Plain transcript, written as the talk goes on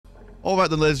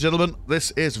Alright then, ladies and gentlemen, this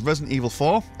is Resident Evil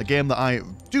 4, a game that I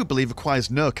do believe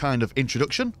requires no kind of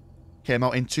introduction. Came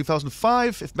out in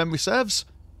 2005, if memory serves.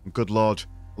 And good lord,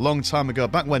 a long time ago,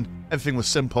 back when everything was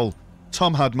simple.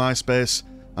 Tom had MySpace,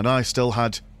 and I still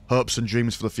had hopes and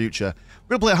dreams for the future.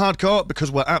 We're going to play hardcore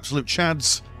because we're absolute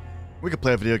chads. We can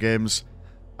play video games.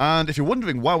 And if you're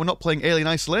wondering why we're not playing Alien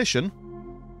Isolation,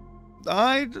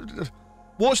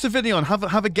 watch the video and have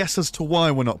a guess as to why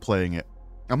we're not playing it.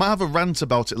 I might have a rant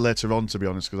about it later on, to be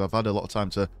honest, because I've had a lot of time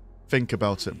to think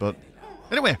about it, but...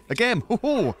 Anyway, a game!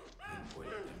 Woohoo!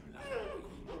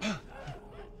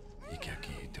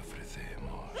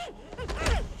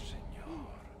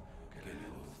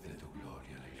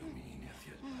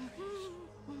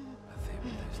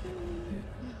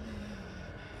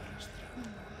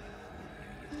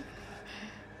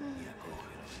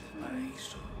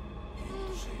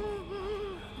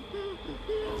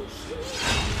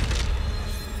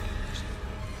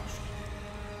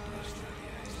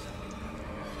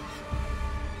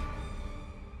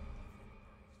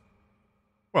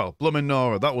 Well, bloomin'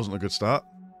 Nora, that wasn't a good start.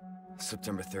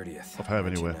 September 30th, Of her,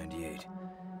 anyway. 1998.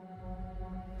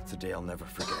 It's a day I'll never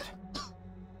forget.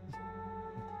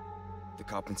 The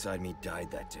cop inside me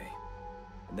died that day.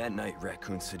 And that night,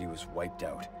 Raccoon City was wiped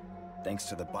out, thanks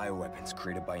to the bioweapons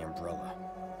created by Umbrella.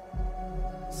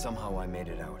 Somehow I made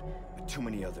it out, but too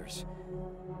many others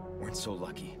weren't so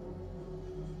lucky.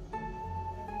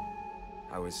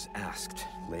 I was asked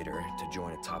later to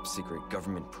join a top-secret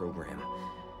government program.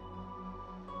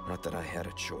 Not that I had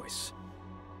a choice.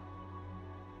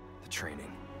 The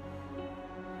training,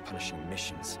 punishing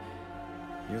missions,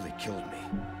 nearly killed me.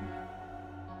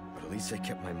 But at least I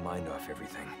kept my mind off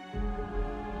everything.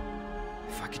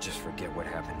 If I could just forget what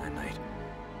happened that night,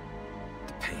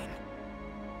 the pain,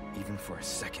 even for a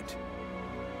second.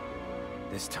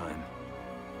 This time,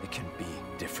 it can be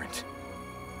different.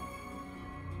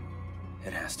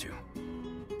 It has to.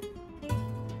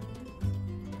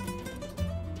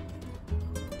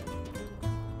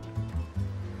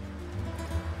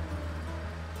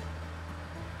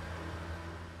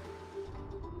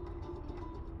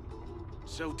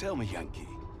 So tell me, Yankee,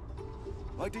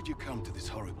 why did you come to this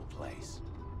horrible place?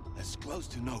 As close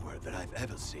to nowhere that I've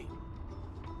ever seen.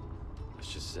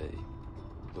 Let's just say,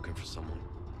 looking for someone.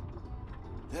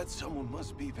 That someone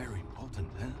must be very important,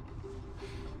 huh?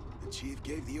 The chief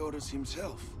gave the orders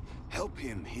himself. Help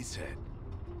him, he said.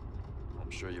 I'm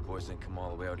sure your boys didn't come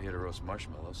all the way out here to roast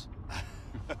marshmallows.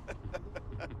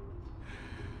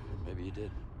 Maybe you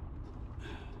did.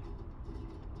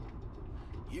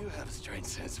 You have a strange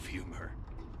sense of humor.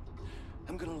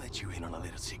 I'm gonna let you in on a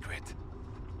little secret.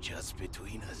 Just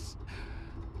between us.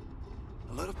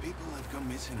 A lot of people have gone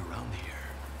missing around here.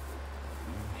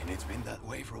 And it's been that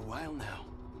way for a while now.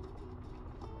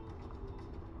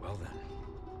 Well then,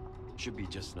 should be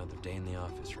just another day in the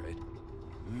office, right?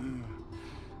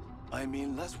 I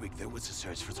mean, last week there was a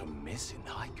search for some missing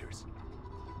hikers.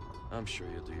 I'm sure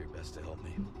you'll do your best to help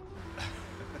me.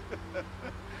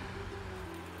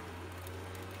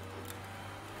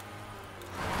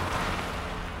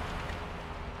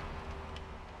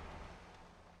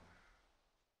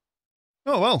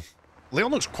 Oh well,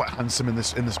 Leon looks quite handsome in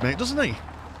this mate, doesn't he?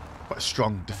 Quite a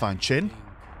strong, defined chin.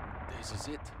 This is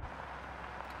it.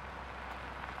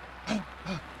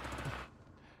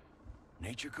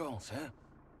 Nature calls, huh?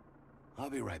 I'll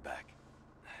be right back.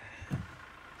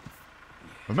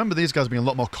 Remember these guys being a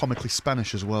lot more comically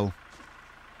Spanish as well.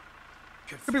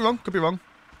 Could be wrong, could be wrong.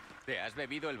 ¿Te has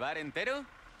bebido el bar entero?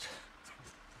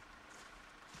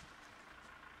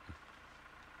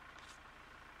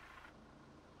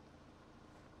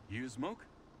 You smoke?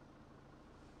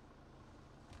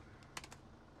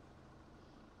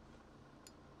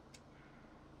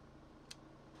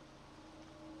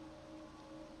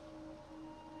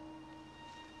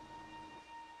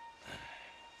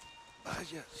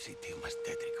 Vaya sitio más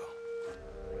tétrico.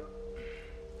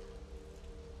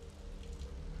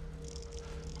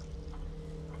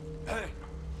 ¡Hey!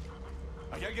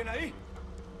 ¿Hay alguien ahí?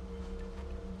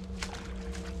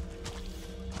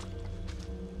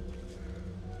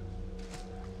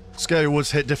 Scary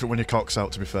Woods hit different when your cock's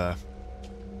out, to be fair.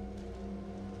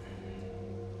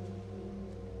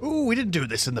 Ooh, we didn't do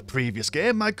this in the previous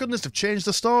game. My goodness, they've changed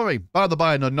the story. By the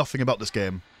by, I know nothing about this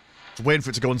game. I was waiting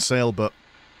for it to go on sale, but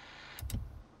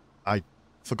I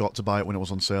forgot to buy it when it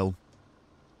was on sale.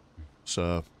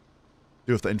 So,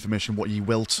 do with that information what ye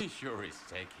wilt. He sure is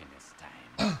taking his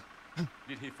time.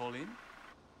 Did he fall in?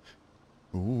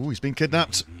 Ooh, he's been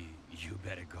kidnapped. Maybe you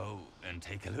better go and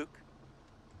take a look.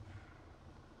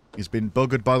 He's been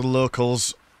buggered by the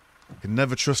locals. You can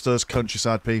never trust those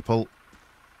countryside people.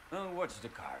 Oh, watch the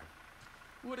car.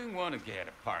 Wouldn't want to get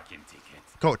a parking ticket.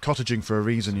 Call it cottaging for a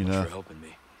reason, you Thanks know. for helping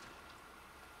me.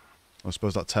 I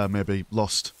suppose that term may be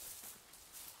lost.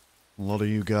 A lot of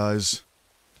you guys.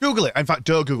 Google it! In fact,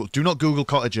 don't Google. Do not Google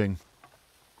cottaging.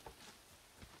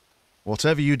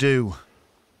 Whatever you do.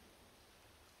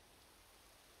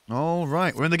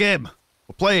 Alright, we're in the game.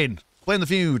 We're playing. Playing the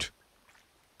feud.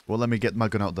 Well, let me get my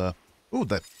gun out there. Ooh,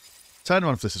 the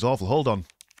turnaround for this is awful. Hold on.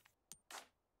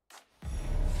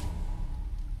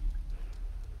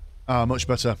 Ah, much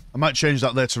better. I might change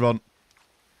that later on.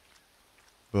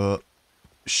 But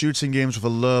shooting games with a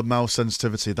low mouse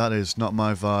sensitivity, that is not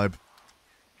my vibe.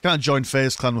 Can't join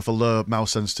FaZe Clan with a low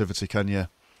mouse sensitivity, can you?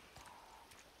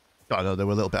 I know they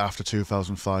were a little bit after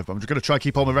 2005, but I'm just going to try to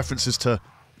keep all my references to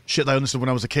shit that I understood when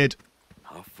I was a kid.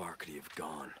 How far could he have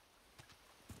gone?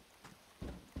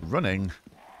 Running.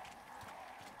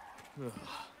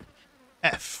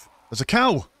 F. There's a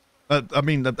cow. I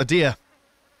mean, a deer.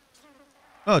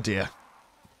 Oh dear.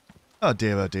 Oh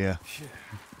dear, oh dear.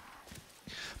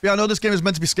 But yeah, I know this game is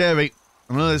meant to be scary.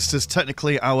 I know this is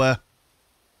technically our...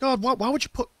 God, why would you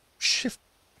put shift...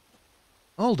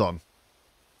 Hold on.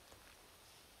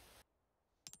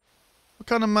 What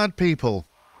kind of mad people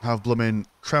have blooming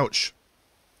crouch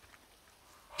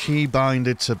key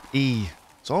binded to E?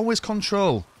 It's always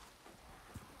control.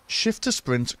 Shift to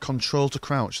sprint, control to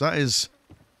crouch. That's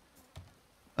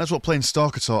what playing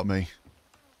Stalker taught me.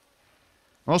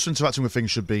 Also interacting with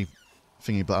things should be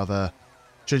thingy, but I've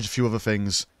changed a few other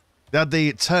things. They had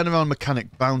the turnaround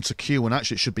mechanic bound to Q, and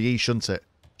actually it should be E, shouldn't it?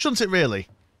 Shouldn't it really?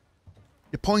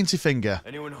 Your pointy finger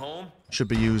Anyone home? should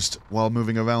be used while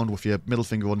moving around with your middle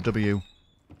finger on W.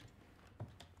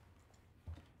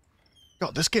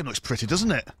 God, this game looks pretty,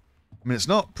 doesn't it? I mean, it's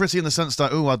not pretty in the sense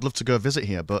that, ooh, I'd love to go visit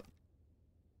here, but...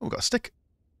 Oh, we've got a stick.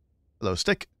 Hello,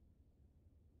 stick.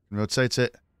 Rotate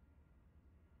it.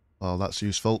 Well, that's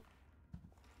useful.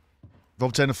 I've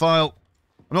obtained a file.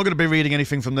 I'm not going to be reading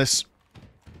anything from this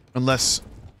unless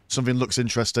something looks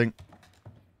interesting.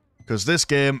 Because this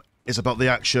game is about the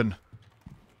action.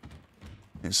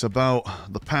 It's about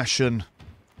the passion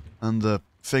and the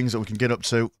things that we can get up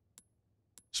to.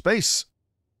 Space.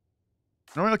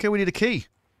 Alright, okay, we need a key.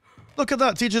 Look at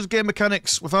that, teaches game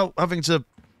mechanics without having to,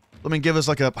 give us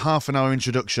like a half-an-hour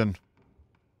introduction.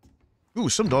 Ooh,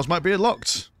 some doors might be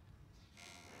locked.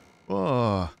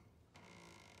 Whoa.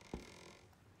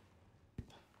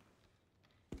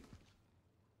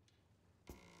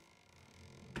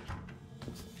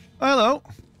 Hello.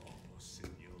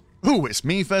 Ooh, it's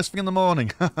me first thing in the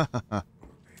morning.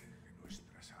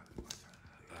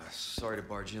 Sorry to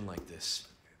barge in like this.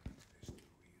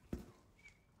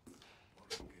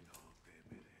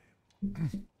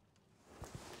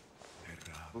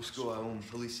 Busco a un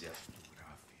policía.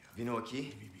 Vino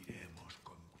aquí?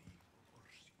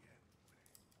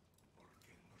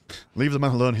 Leave the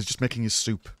man alone, he's just making his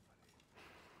soup.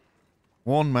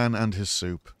 One man and his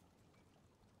soup.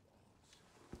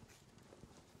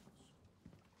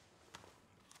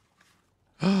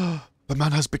 The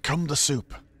man has become the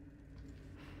soup.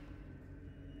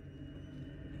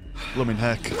 Blooming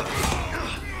heck.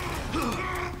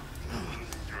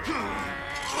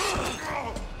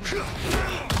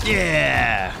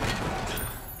 Yeah!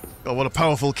 Oh, what a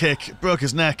powerful kick. Broke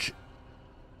his neck.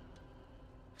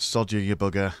 Sod you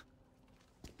bugger.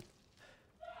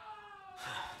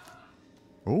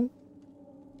 Oh?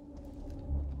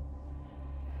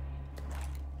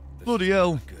 Bloody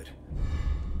hell. Good.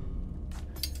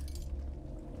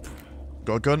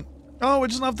 Got a gun. Oh, it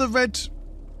doesn't have the red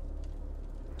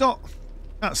dot.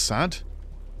 That's sad.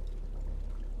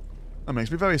 That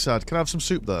makes me very sad. Can I have some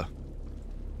soup there?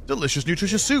 Delicious,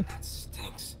 nutritious soup. That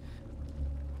stinks.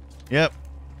 Yep.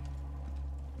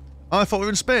 I thought we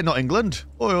were in Spain, not England.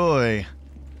 Oi, oi.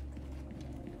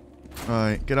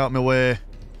 Right, get out of my way.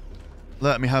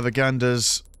 Let me have a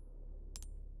gander's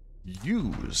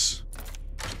use.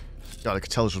 God, I could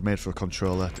tell this was made for a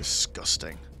controller.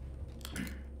 Disgusting.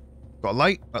 Got a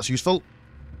light. That's useful.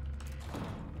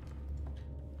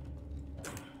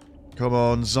 Come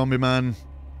on, zombie man.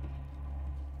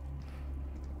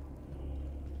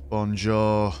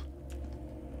 Bonjour.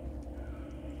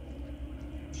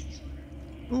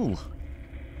 Ooh.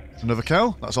 Another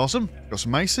cow. That's awesome. Got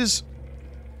some maces.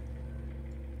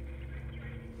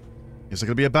 Is there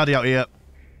going to be a baddie out here?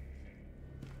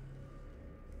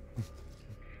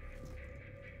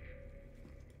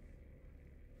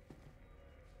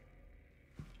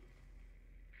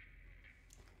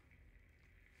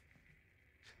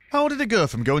 How did it go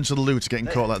from going to the loo to getting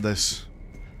caught like this?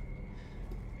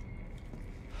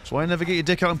 That's why I never get your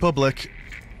dick out in public.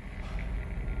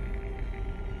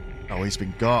 Oh, he's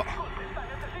been got.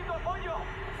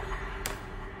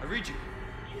 I read you.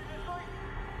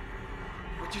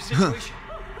 What's your situation?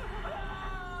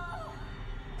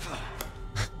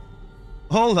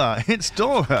 Hola, it's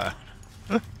Dora.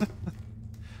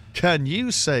 Can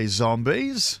you say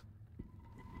zombies?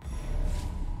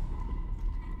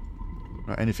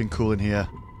 Right, anything cool in here?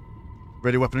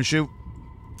 Ready, weapon, and shoot.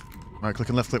 Right, click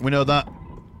and left click. We know that.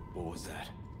 What was that?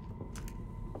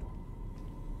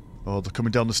 Oh, they're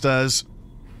coming down the stairs.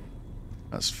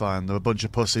 That's fine. They're a bunch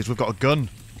of pussies. We've got a gun.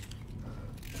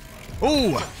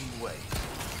 Oh!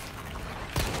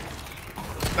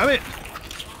 Damn it!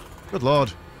 Good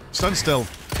lord. Stand still.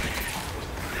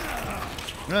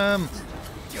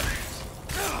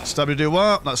 Stabby do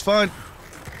what? That's fine.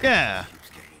 Yeah.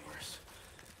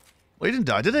 Well, he didn't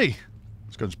die, did he?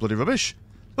 This gun's bloody rubbish.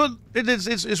 But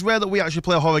it's rare that we actually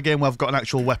play a horror game where I've got an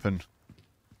actual weapon.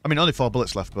 I mean, only 4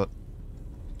 bullets left, but...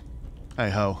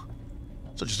 hey-ho.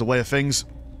 Such is the way of things.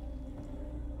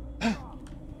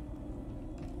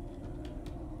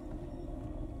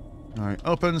 Alright,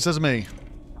 open sesame.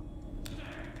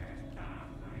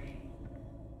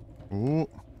 Ooh.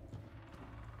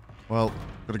 Well,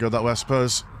 gotta go that way, I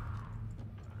suppose.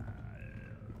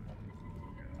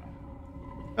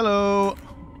 Hello!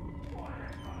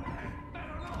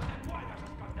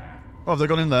 Oh, have they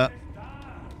gone in there?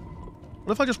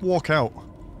 What if I just walk out?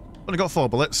 Only got 4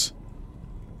 bullets.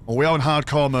 Oh, we are in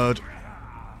hardcore mode.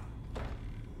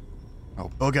 Oh,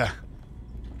 bugger.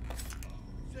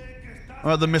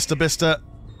 Alright then, Mr. Bister.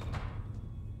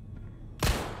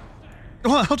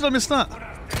 What? How did I miss that?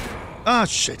 Ah,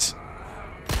 shit.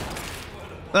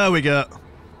 There we go.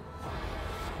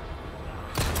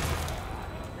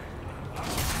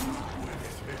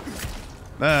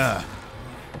 There.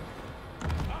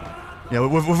 Yeah,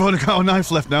 we've only got our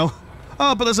knife left now.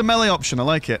 Oh, but there's a melee option. I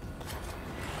like it.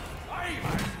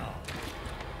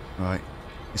 Right.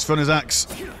 He's thrown his axe.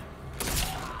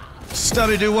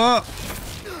 Stabby do what?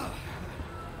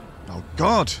 Oh,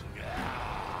 God.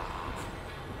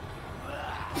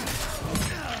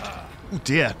 Oh,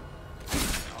 dear.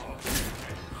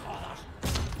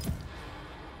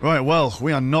 Right, well,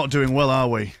 we are not doing well, are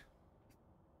we?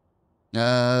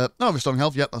 No, restoring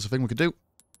health. Yep, that's a thing we could do.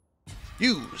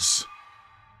 Use.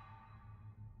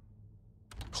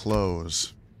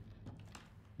 Close.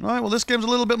 Right, well, this game's a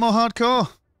little bit more hardcore.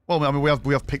 Well, I mean,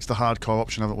 we have picked the hardcore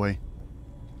option, haven't we?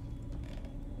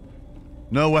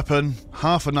 No weapon,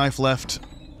 half a knife left.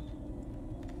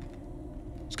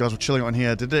 These guys were chilling on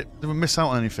here. Did we miss out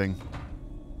on anything?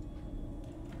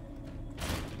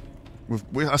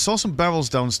 I saw some barrels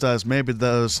downstairs. Maybe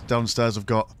those downstairs have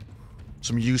got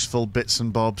some useful bits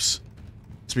and bobs.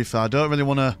 To be fair, I don't really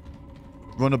want to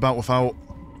run about without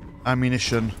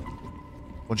ammunition.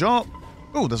 Watch out!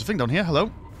 Oh, there's a thing down here.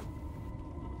 Hello.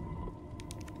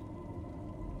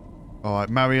 Alright,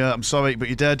 Maria, I'm sorry, but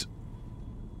you're dead.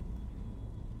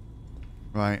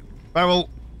 Right. Barrel.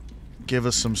 Give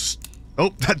us some...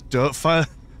 oh, don't fire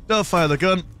the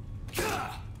gun.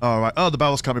 Alright. Oh, the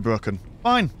barrels can't be broken.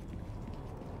 Fine.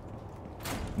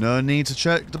 No need to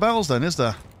check the barrels then, is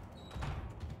there?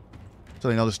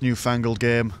 Telling how this newfangled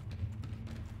game.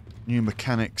 New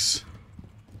mechanics.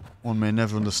 One may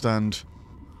never understand.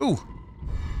 Ooh.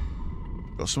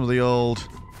 Got some of the old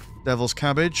devil's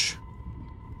cabbage.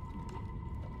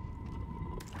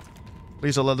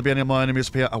 Please don't let there be any more enemies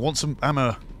appear. I want some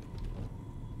ammo.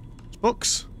 It's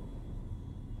books.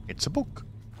 It's a book.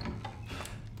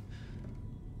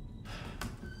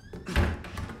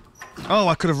 Oh,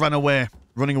 I could have ran away.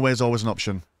 Running away is always an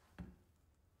option.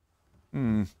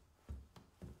 Hmm.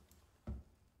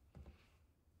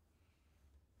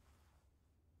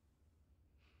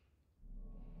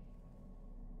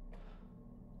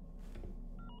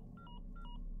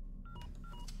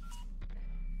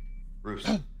 Bruce.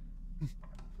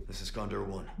 This is Condor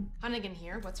 1. Hunnigan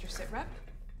here. What's your sit rep?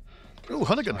 Oh,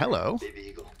 Hunnigan, hello. Baby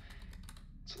Eagle.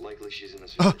 It's likely she's in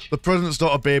this Oh, village. the president's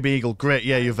daughter, Baby Eagle. Great,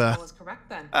 yeah, you've That was correct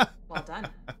then. Well done.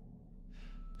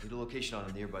 Need a location on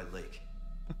a nearby lake.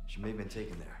 She may have been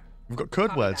taken there. We've got code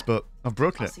Copy words, that. but I've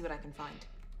broken I'll it. see what I can find.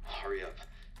 Hurry up.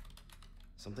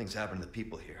 Something's happened to the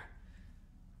people here.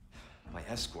 My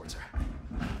escorts are...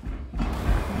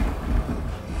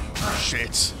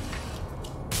 Shit.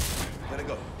 Gotta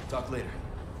go. Talk later.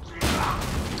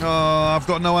 Oh, I've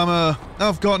got no ammo.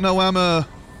 I've got no ammo. I'll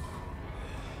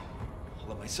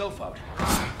let myself out.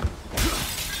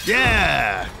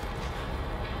 Yeah!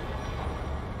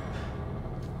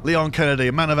 Leon Kennedy,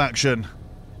 a man of action.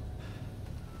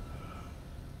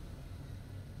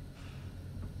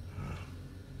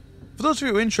 For those of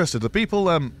you who are interested, the people,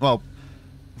 well,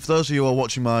 for those of you who are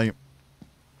watching my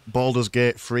Baldur's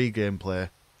Gate 3 gameplay,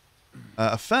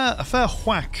 a fair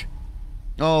whack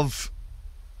of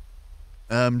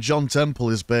John Temple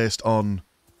is based on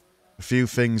a few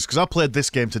things. Because I played this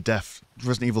game to death.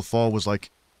 Resident Evil 4 was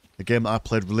like a game that I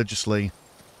played religiously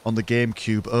on the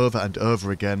GameCube over and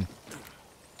over again.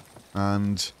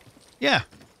 And yeah,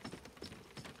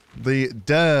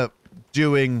 they're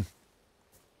doing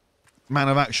man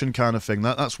of action kind of thing.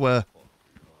 That's where,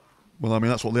 well, I mean,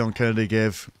 that's what Leon Kennedy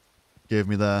gave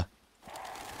me there.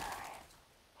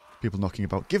 People knocking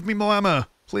about. Give me more ammo,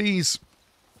 please.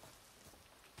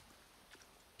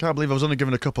 Can't believe I was only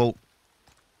given a couple.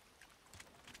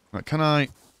 Right, can I?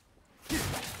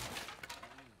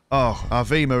 Oh,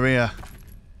 Ave Maria.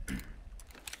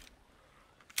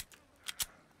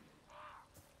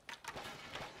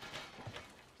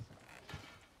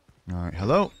 Alright,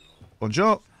 hello.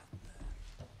 Bonjour.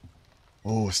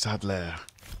 Oh, Sadler.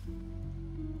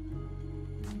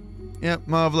 Yep,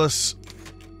 marvellous.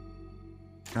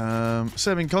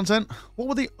 Saving content. What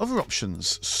were the other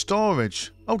options?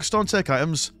 Storage. Oh, store and take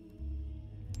items.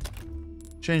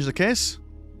 Change the case.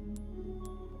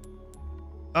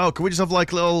 Oh, can we just have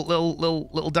like little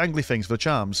dangly things for the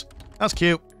charms? That's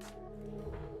cute.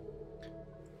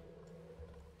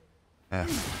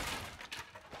 F.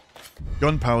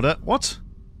 Gunpowder. What?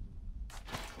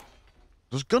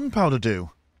 What does gunpowder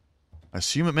do? I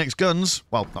assume it makes guns.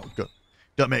 Well, not good.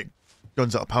 Don't make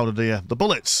guns out of powder, do you? The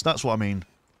bullets. That's what I mean.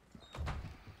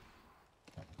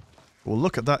 Well,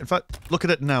 look at that. In fact, look at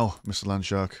it now, Mr.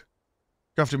 Landshark.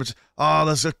 Crafting. Oh,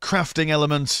 there's a crafting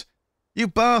element. You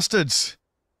bastards!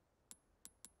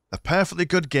 A perfectly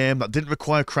good game that didn't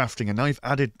require crafting, and now you've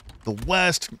added the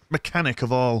worst mechanic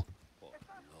of all.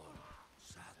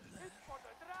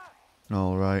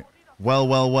 Alright. Well,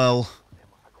 well, well.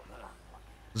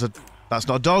 That's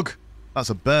not a dog. That's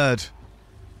a bird.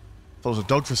 Thought it was a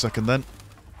dog for a second then.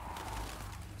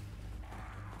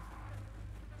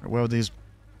 Where are these?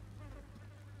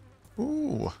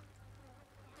 Ooh.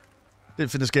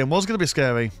 Didn't think this game was going to be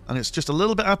scary, and it's just a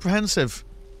little bit apprehensive.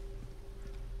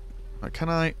 Right, can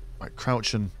I... Right,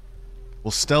 crouch and...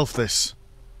 We'll stealth this.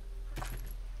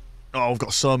 Oh, I've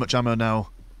got so much ammo now.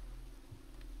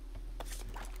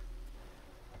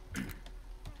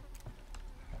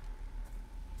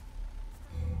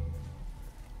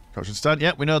 Crouch and stand.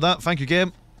 Yeah, we know that. Thank you,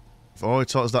 game. You've already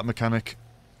taught us that mechanic.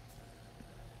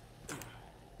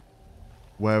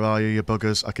 Where are you, you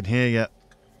buggers? I can hear you.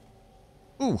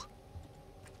 Ooh.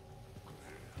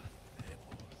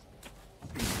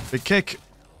 Big kick.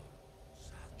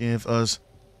 Give us...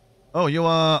 Oh, you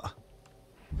are...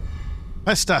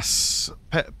 Pestas.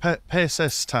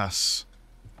 Pesestas.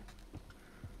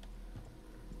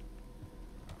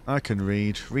 I can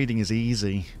read. Reading is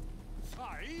easy.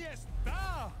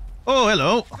 Oh,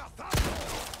 hello.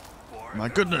 My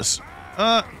goodness.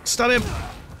 Stab him.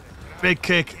 Big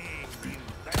kick.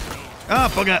 Ah,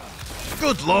 bugger.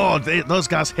 Good lord. Those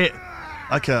guys hit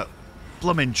like a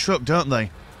blooming truck, don't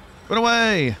they? Run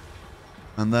away.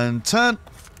 And then turn.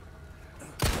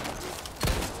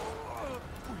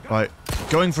 Right.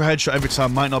 Going for a headshot every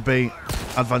time might not be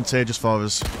advantageous for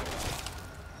us.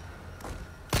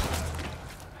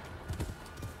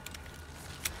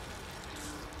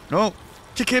 No.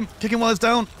 Kick him. Kick him while he's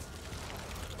down.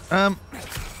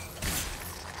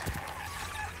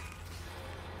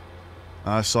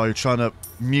 I saw you trying to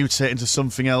mutate into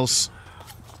something else.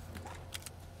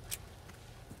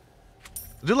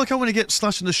 I do like how when you get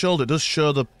slashed in the shoulder, it does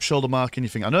show the shoulder mark and you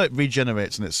think, I know it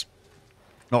regenerates and it's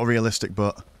not realistic,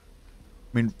 but I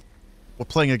mean, we're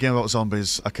playing a game about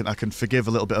zombies. I can forgive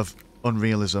a little bit of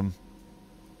unrealism.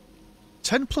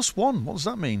 10 plus 1, what does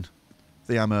that mean?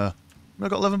 The ammo. I've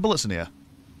got 11 bullets in here.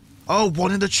 Oh,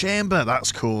 one in the chamber.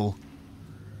 That's cool.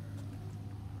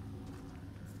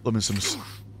 Let me some...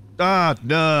 Ah,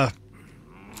 no.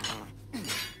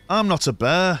 I'm not a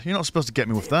bear. You're not supposed to get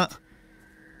me with that.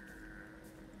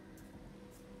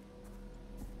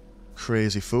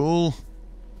 Crazy fool.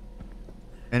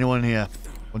 Anyone in here?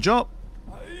 One job.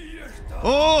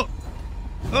 Oh!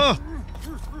 Oh!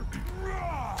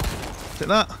 Take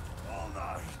that.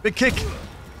 Big kick.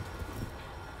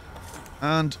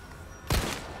 And...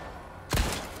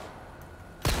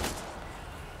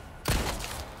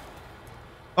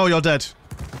 Oh, you're dead.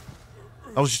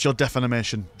 That was just your death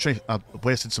animation. I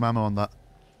wasted some ammo on that.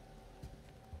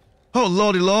 Oh,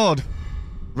 lordy lord.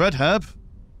 Red herb.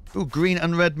 Ooh, green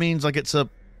and red means I get to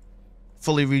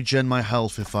fully regen my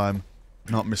health if I'm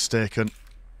not mistaken.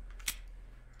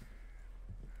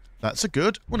 That's a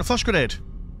good... What a flash grenade.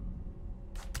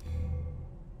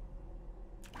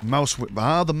 Mouse wheel.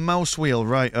 Ah, the mouse wheel.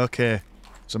 Right, okay.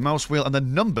 It's a mouse wheel and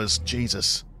then numbers.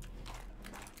 Jesus.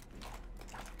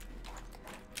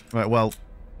 Right, well,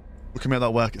 we can make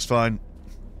that work. It's fine.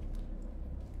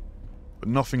 but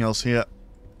nothing else here.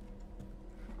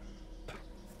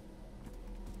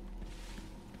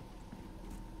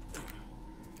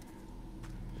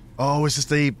 Oh, is this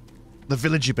the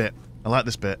villagey bit? I like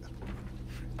this bit.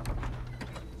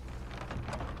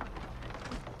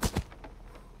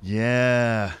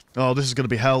 Yeah. Oh, this is going to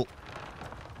be hell.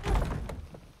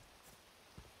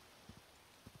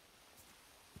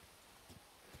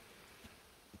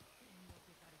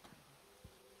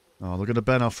 Oh, look at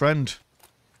Ben, our friend.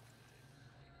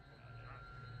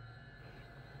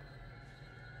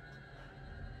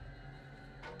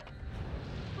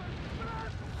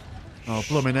 Oh,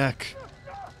 blooming heck.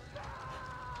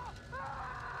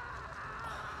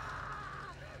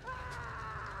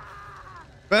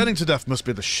 Burning to death must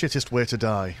be the shittest way to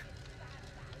die.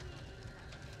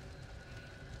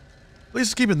 At least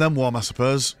it's keeping them warm, I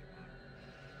suppose.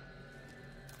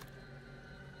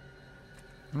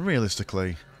 And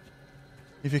realistically,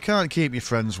 if you can't keep your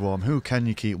friends warm, who can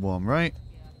you keep warm, right?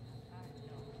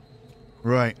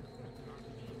 Right.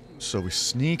 So we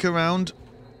sneak around.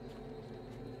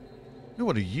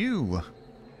 What are you?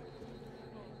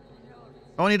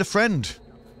 Oh, I need a friend.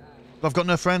 But I've got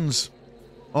no friends.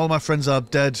 All my friends are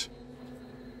dead.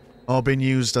 Or being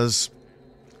used as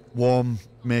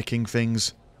warm-making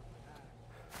things.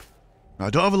 I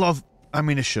don't have a lot of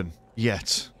ammunition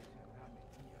yet.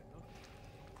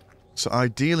 So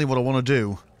ideally what I want to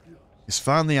do is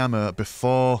find the ammo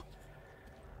before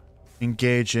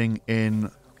engaging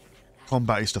in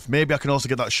combat stuff. Maybe I can also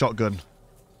get that shotgun.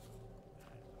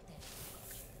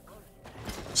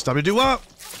 Stabby do what?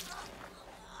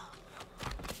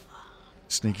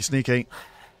 Sneaky, sneaky.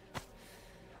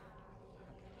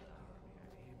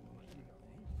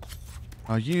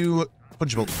 Are you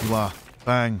punchable? You are.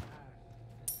 Bang.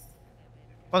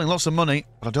 Finding lots of money,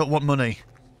 but I don't want money.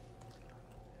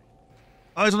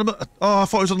 Oh, he's on a, oh, I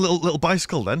thought he was on a little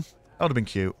bicycle then. That would have been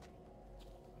cute.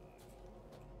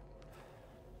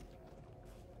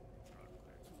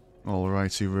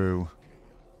 Alrighty-roo.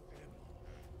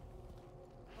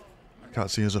 Can't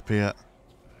see us up here.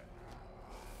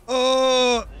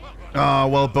 Oh! Ah,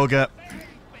 well, bugger.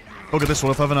 Bugger this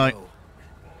one up, haven't I?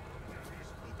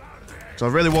 So I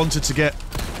really wanted to get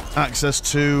access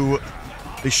to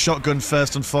the shotgun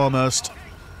first and foremost.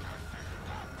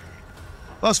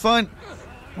 That's fine.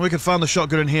 We can find the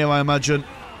shotgun in here, I imagine.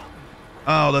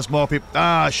 Oh, there's more people.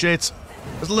 Ah, shit.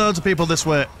 There's loads of people this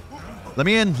way. Let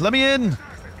me in. Let me in.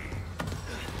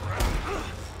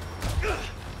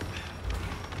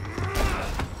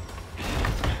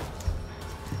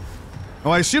 Oh,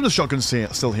 I assume the shotgun's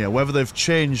still here. Whether they've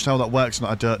changed how that works or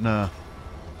not, I don't know.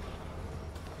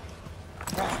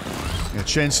 Yeah,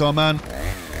 Chainsaw Man.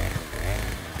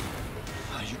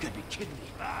 Oh, you gotta be kidding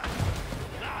me.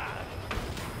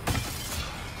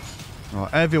 Oh,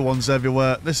 everyone's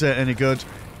everywhere. This ain't any good.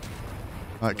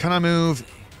 Right, can I move?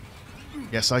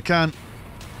 Yes, I can.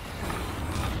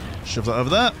 Shove that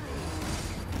over there.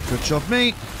 Good job,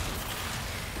 me.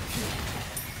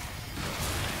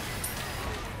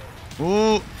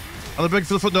 Oh, are they big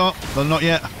for the front door? No, not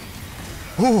yet.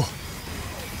 Oh.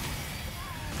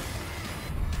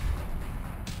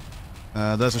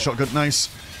 There's a shotgun. Nice.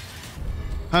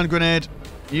 Hand grenade.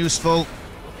 Useful.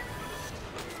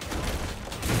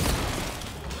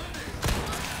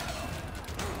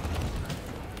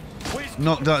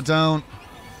 Knock that down.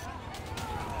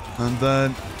 And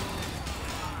then...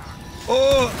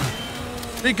 Oh!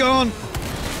 Be gone!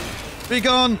 Be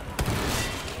gone!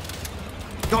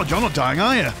 God, you're not dying,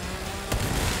 are you?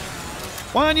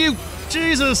 Why aren't you?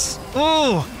 Jesus!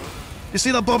 Oh! You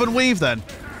see that bob and weave then?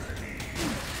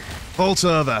 Vault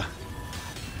over.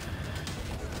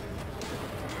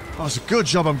 Oh, it's a good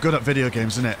job I'm good at video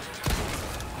games, isn't it?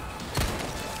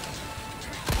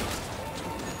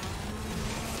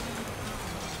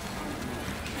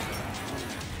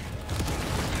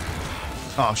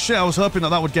 Oh shit, I was hoping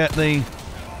that would get the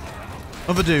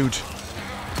other dude.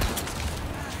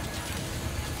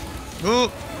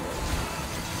 Oh!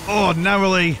 Oh,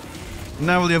 narrowly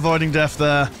avoiding death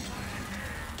there.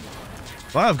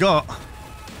 Well, I've got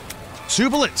 2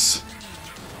 bullets.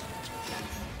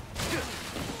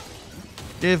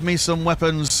 Give me some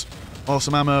weapons or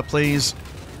some ammo, please.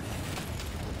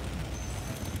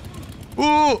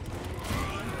 Oh!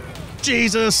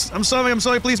 Jesus! I'm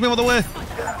sorry, please move out of the way.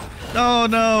 Oh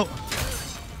no!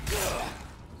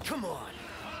 Come on.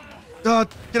 God,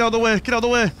 get out of the way, get out of the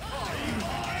way.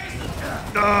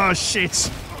 Oh,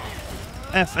 shit.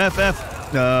 F.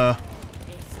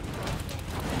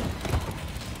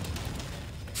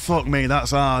 Fuck me,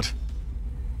 that's hard.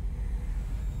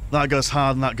 That goes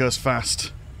hard and that goes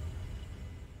fast.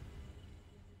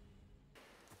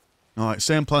 Alright,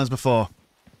 same plan as before.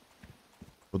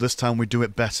 But this time we do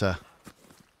it better.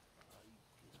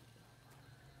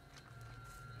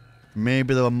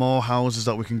 Maybe there are more houses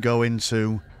that we can go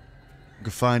into. We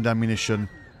can find ammunition.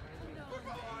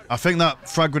 I think that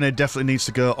frag grenade definitely needs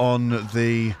to go on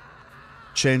the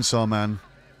chainsaw man.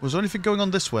 Was there anything going on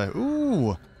this way?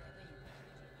 Ooh.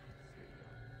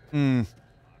 We'll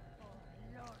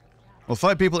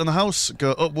fight people in the house.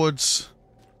 Go upwards.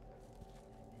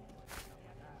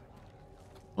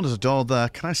 Oh, there's a door there.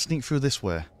 Can I sneak through this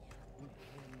way?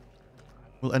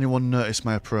 Will anyone notice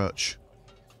my approach?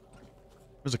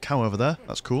 There's a cow over there.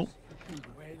 That's cool.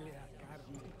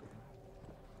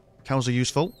 Cows are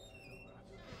useful.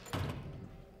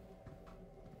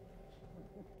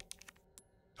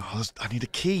 Oh, I need a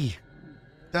key.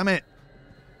 Damn it.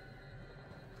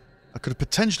 I could have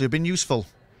potentially been useful.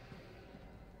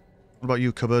 What about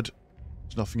you, cupboard?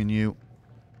 There's nothing in you.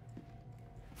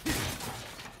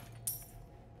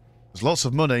 There's lots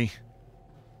of money.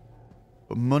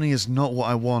 But money is not what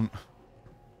I want.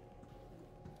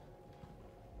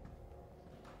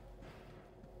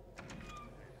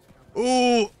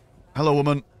 Ooh! Hello,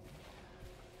 woman.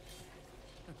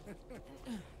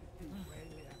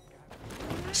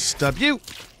 Stab you!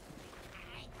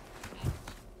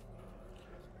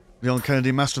 Leon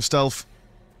Kennedy, Master of Stealth.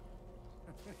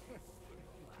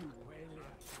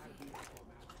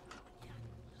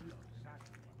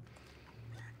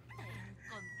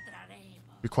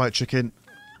 Be quiet, chicken.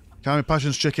 Calm your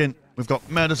passions, chicken. We've got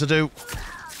murder to do.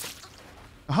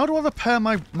 How do I repair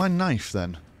my knife,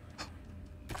 then?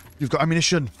 You've got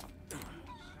ammunition.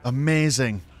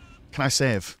 Amazing. Can I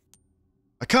save?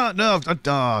 I can't, no.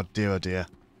 Oh, dear, oh dear.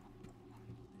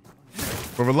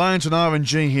 We're reliant on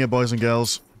RNG here, boys and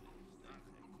girls.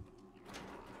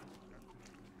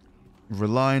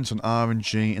 Reliant on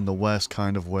RNG in the worst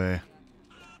kind of way.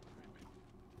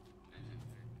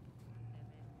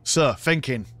 So,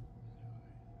 thinking.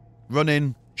 Run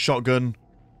in, shotgun,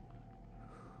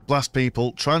 blast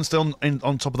people, try and stay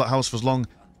on top of that house for as long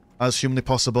as humanly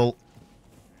possible,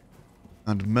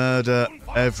 and murder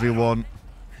everyone.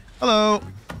 Hello!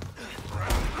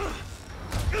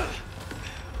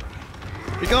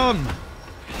 Be gone!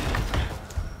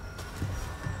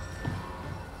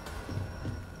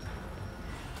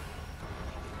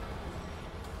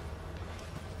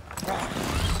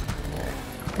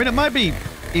 I mean, it might be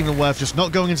even worth just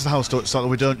not going into the house so that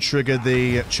we don't trigger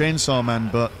the chainsaw man,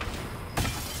 but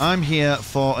I'm here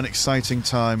for an exciting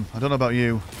time. I don't know about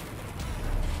you.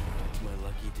 It's my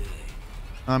lucky day.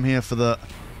 I'm here for the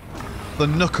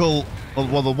knuckle,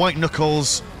 well, the white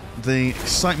knuckles, the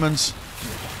excitement.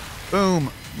 Boom!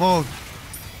 More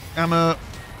ammo.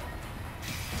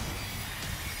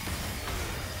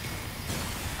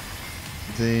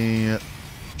 The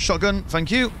shotgun,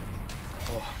 thank you.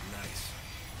 Oh, nice.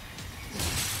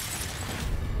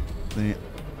 The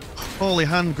holy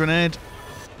hand grenade.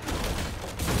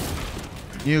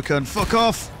 You can fuck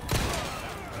off.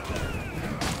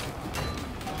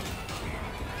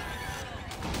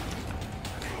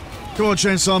 Come on,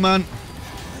 Chainsaw Man.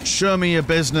 Show me your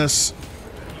business.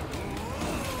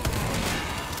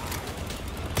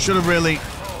 Should have really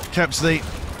kept the...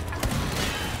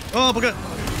 Oh, bugger.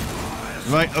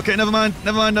 Right, okay, never mind.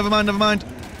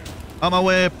 On my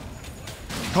way.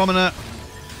 Commoner.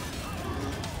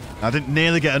 I didn't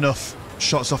nearly get enough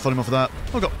shots off on him off of that.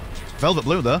 Oh, I got velvet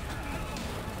blue there.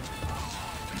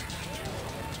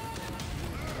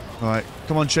 Alright,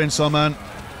 come on, Chainsaw Man.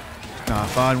 Nah,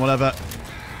 fine, whatever.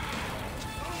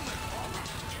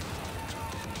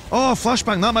 Oh,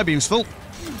 flashbang, that might be useful.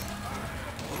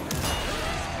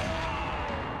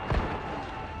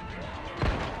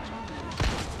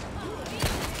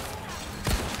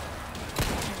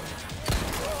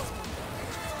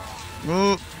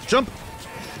 Oh, jump.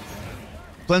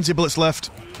 Plenty of bullets left.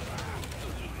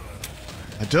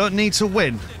 I don't need to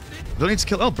win. I don't need to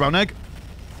kill... Oh, brown egg.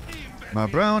 My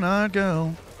brown-eyed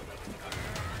girl.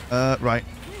 Right.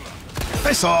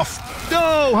 Piss off!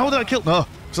 No! How did I kill... No.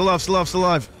 Still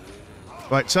alive.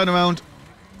 Right, turn around.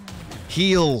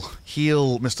 Heal,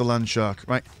 Mr. Landshark.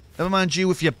 Right, never mind you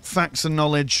with your facts and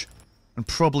knowledge and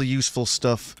probably useful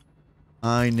stuff.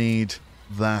 I need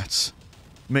that.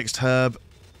 Mixed herb.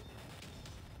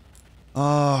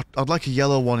 Oh, I'd like a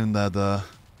yellow one in there, though.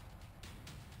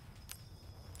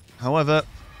 However,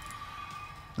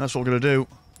 that's what we're going to do.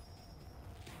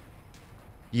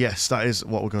 Yes, that is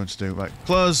what we're going to do. Right,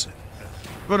 close.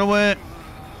 Run away.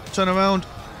 Turn around.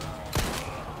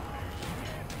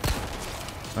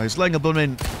 Oh, he's laying a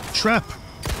blooming trap.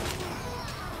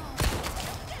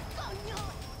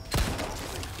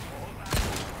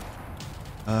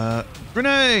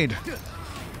 Grenade!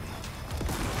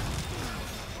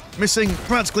 Missing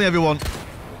practically everyone.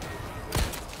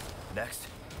 Next.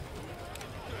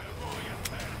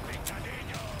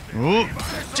 Oh,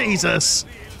 Jesus.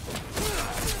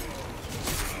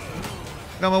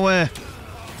 Get out of my way.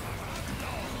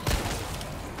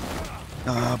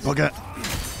 Ah, bugger.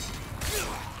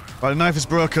 Right, the knife is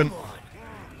broken.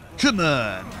 Come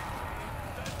on.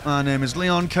 My name is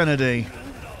Leon Kennedy.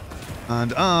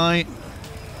 And I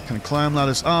can climb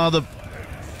ladders. Ah,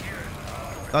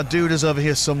 that dude is over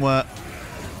here somewhere.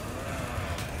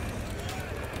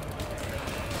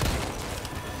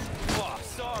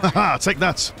 Haha, take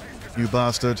that, you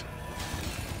bastard.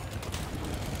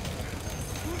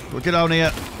 Well, get down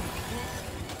here.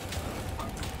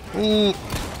 Ooh,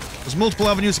 there's multiple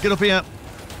avenues to get up here.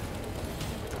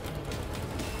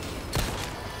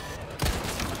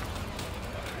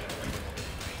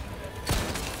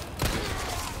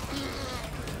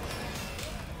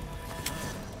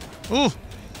 Ooh.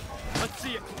 Let's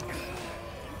see it.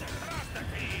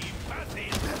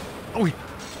 Oh, he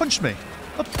punched me.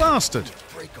 A bastard.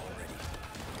 Break already.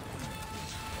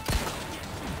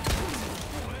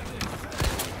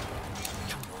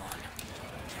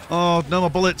 Oh, no more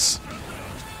bullets.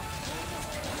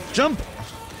 Jump.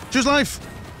 Choose life.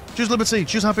 Choose liberty.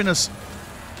 Choose happiness.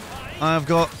 I've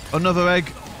got another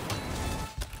egg.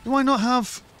 Do I not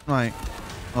have... Right.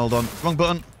 Hold on. Wrong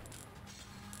button.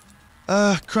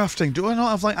 Crafting. Do I not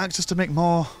have, like, access to make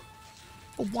more?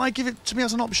 Well, why give it to me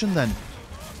as an option, then?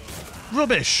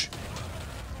 Rubbish!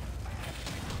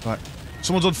 Right.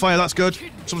 Someone's on fire, that's good.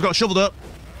 Someone's got shoveled up.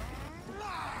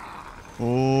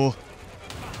 Oh.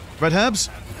 Red herbs?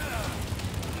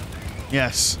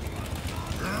 Yes.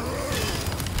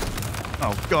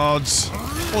 Oh, gods.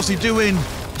 What's he doing?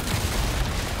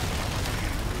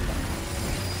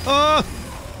 Oh!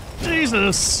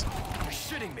 Jesus! You're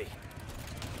shitting me.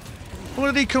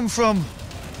 Where did he come from?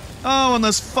 Oh, and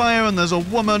there's fire, and there's a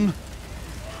woman.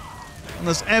 And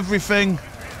there's everything.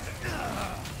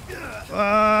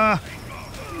 Ah!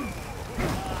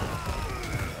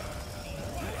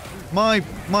 My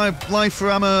life for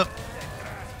ammo.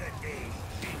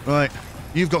 Right.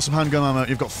 You've got some handgun ammo.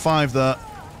 You've got 5 there.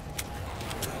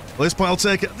 Well, at this point I'll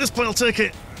take it. At this point I'll take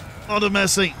it. Lord of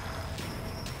mercy.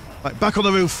 Right, back on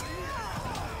the roof.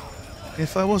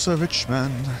 If I was a rich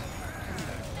man.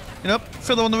 You know,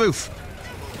 fiddle on the roof.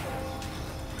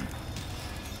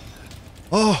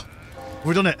 Oh,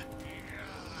 we've done it.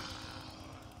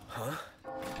 Huh?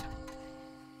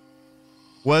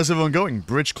 Where's everyone going?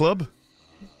 Bridge Club?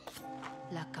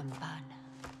 La campana.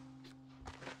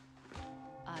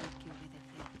 Hay que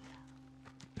obedecerla.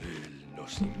 Él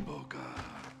nos invoca.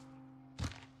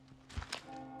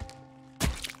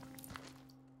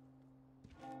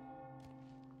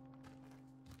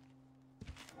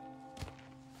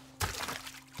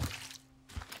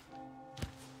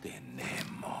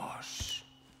 Tenemos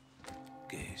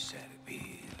que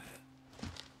servir.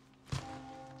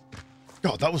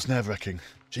 God, that was nerve-wracking.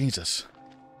 Jesus.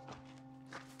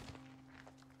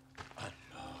 Lord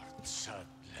Sadler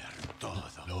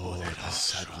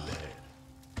Todopoderoso.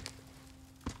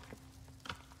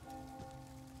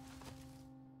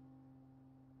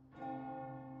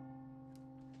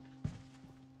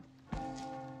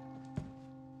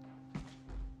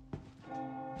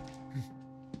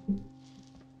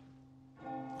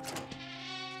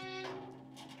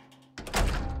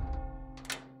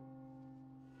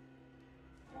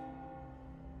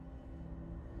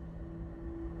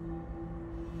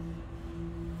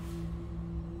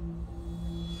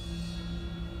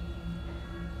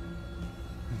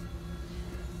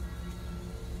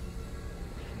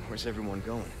 Where's everyone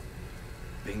going?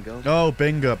 Bingo? Oh,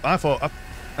 bingo. I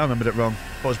remembered it wrong.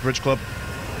 Thought it was Bridge Club.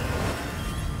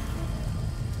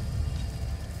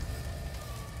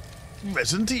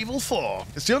 Resident Evil 4.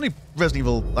 It's the only Resident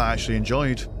Evil that I actually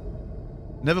enjoyed.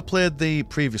 Never played the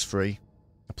previous 3.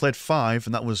 I played 5,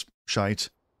 and that was shite.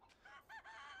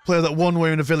 Played that one where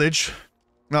you're in a village.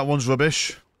 That one's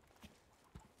rubbish.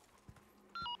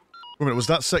 Wait a minute, was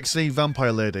that sexy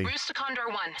vampire lady? Routes to Condor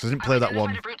 1. So I didn't play that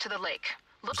one. A route to the lake.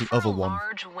 Look the for other a one.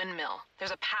 large windmill.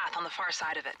 There's a path on the far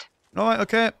side of it. Alright,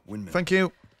 okay. Windmill. Thank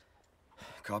you.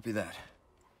 Copy that.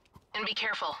 And be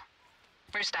careful.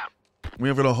 Roost out.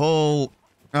 We've got a whole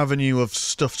avenue of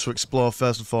stuff to explore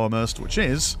first and foremost, which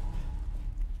is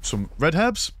some red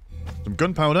herbs, some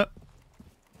gunpowder.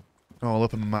 All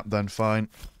up on the map then, fine.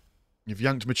 You've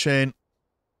yanked my chain.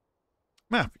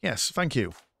 Map, yes, thank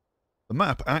you. The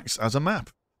map acts as a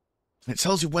map. And it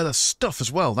tells you where there's stuff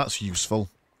as well. That's useful.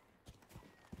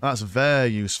 That's very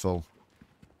useful.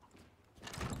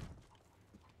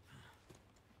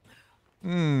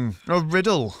 A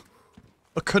riddle.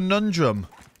 A conundrum.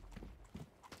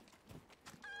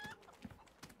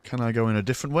 Can I go in a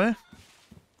different way?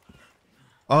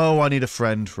 Oh, I need a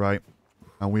friend, right.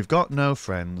 And we've got no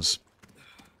friends.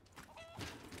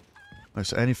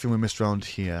 Is there anything we missed around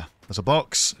here? There's a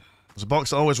box. There's a box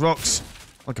that always rocks.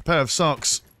 Like a pair of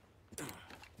socks.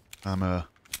 Ammo.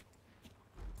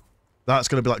 That's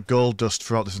going to be like gold dust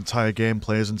throughout this entire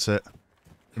gameplay, isn't it?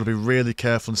 Going to be really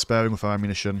careful and sparing with our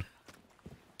ammunition.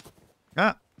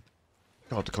 Ah!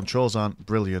 God, the controls aren't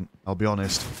brilliant, I'll be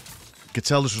honest. You could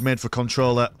tell this was made for a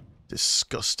controller.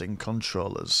 Disgusting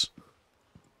controllers.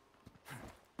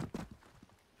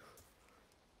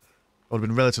 Would have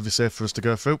been relatively safe for us to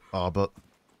go through. Oh, but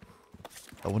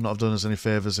that would not have done us any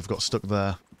favours if we got stuck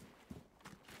there.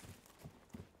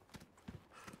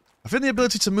 I think the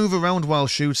ability to move around while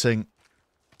shooting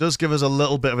does give us a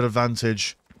little bit of an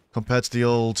advantage compared to the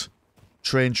old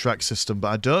train track system, but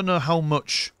I don't know how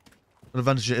much an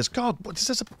advantage it is. God, what is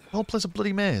this? A whole place a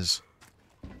bloody maze?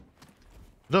 I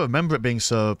don't remember it being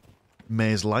so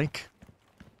maze-like.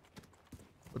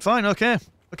 But fine, okay.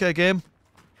 Okay, game.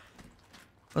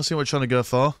 Let's see what we're trying to go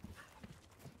for.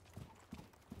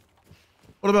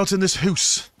 What about in this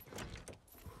house?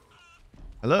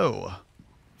 Hello.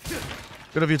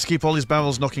 Good of you to keep all these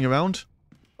barrels knocking around.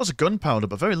 Lots of gunpowder,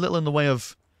 but very little in the way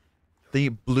of the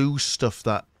blue stuff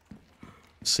that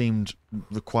seemed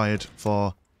required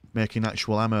for making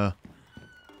actual ammo.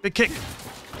 Big kick!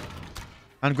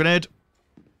 Hand grenade.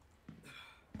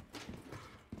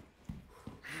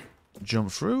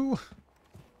 Jump through.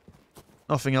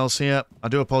 Nothing else here. I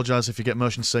do apologise if you get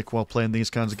motion sick while playing these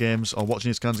kinds of games, or watching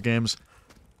these kinds of games.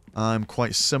 I'm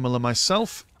quite similar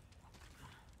myself.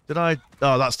 Did I...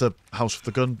 Oh, that's the house with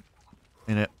the gun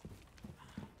in it.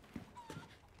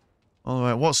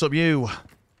 Alright, what's up, you?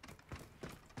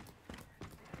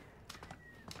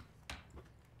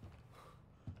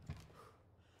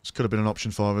 This could have been an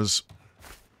option for us.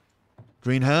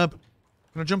 Green herb.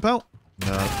 Gonna jump out?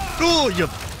 No. Oh, you...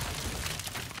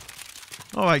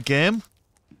 Alright, game.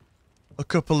 A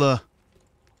couple of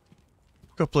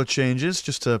changes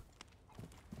just to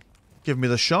give me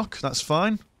the shock. That's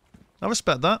fine. I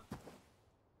respect that.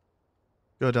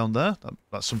 Go down there.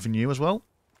 That's something new as well.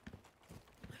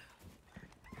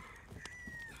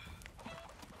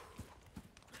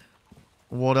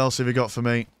 What else have you got for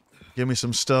me? Give me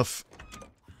some stuff.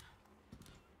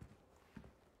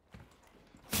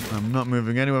 I'm not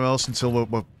moving anywhere else until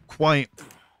we're quite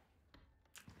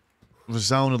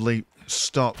resoundingly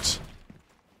stopped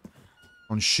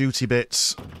on shooty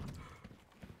bits.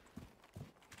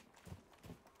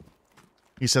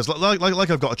 He says, like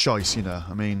I've got a choice, you know.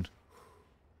 I mean...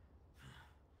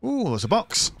 Ooh, there's a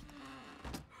box.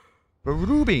 A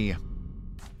ruby.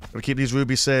 Gotta keep these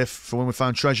rubies safe for when we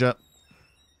find treasure.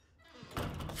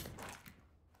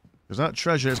 Because that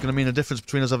treasure is going to mean a difference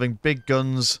between us having big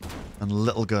guns and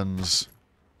little guns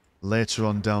later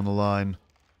on down the line.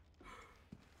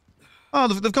 Oh,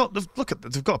 they've got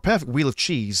a perfect wheel of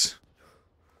cheese.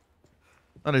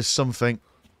 That is something.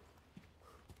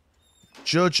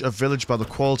 Judge a village by the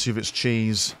quality of its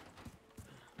cheese.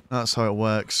 That's how it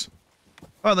works.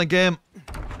 Alright then, game.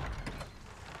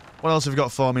 What else have you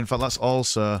got for me? In fact, let's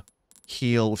also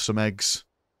heal with some eggs.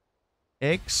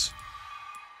 Eggs?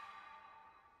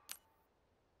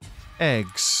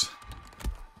 Eggs.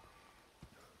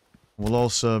 We'll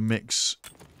also mix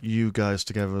you guys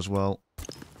together as well.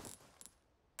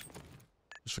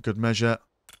 Just for good measure.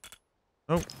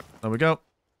 Oh, there we go.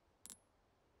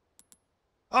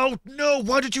 Oh, no!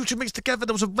 Why did you two mix together?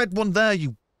 There was a red one there,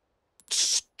 you...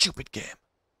 Stupid game.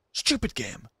 Stupid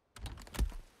game.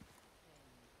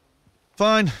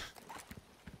 Fine.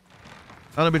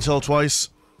 I'll be told twice.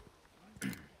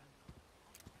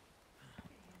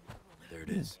 There it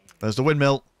is. There's the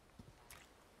windmill.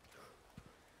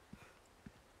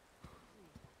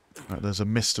 Right, there's a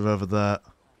mister over there.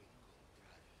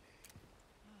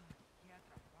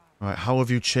 Right, how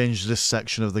have you changed this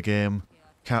section of the game,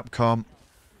 Capcom?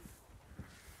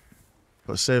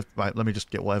 Got to save... Right, let me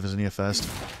just get whatever's in here first.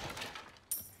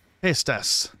 Hey,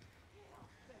 Stas.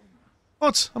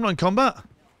 What? I'm not in combat.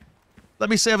 Let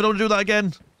me save. I don't want to do that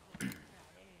again.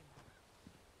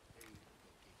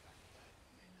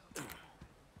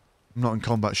 I'm not in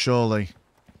combat, surely.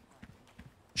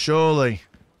 Surely.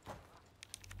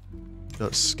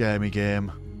 Don't scare me,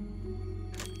 game.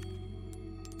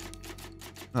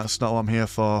 That's not what I'm here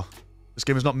for. This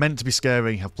game is not meant to be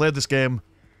scary. I've played this game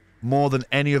more than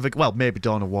any other... Well, maybe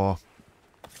Dawn of War.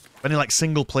 Any, like,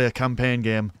 single-player campaign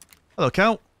game. Hello,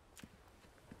 cow.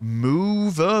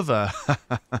 Move over.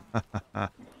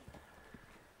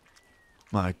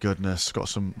 My goodness.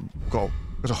 Got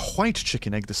a white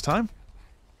chicken egg this time.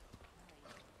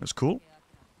 That's cool.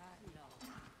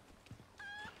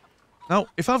 Now,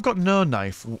 if I've got no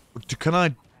knife, can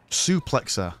I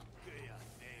suplex her?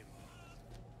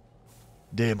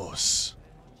 Demos.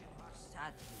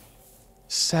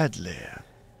 Sadly.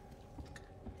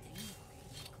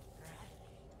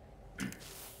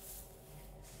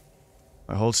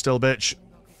 I hold still, bitch.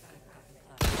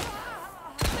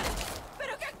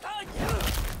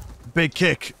 Big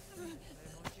kick.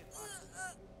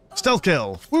 Stealth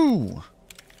kill. Woo!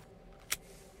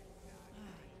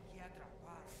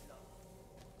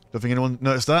 Don't think anyone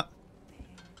noticed that.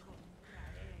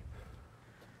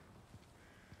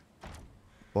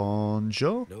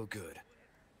 Bonjour. No good.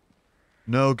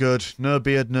 No good. No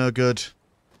beard, no good.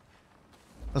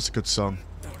 That's a good song.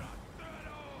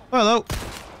 Hello.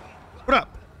 What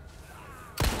up?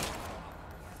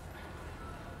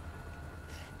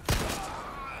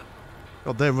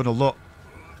 God, they run a lot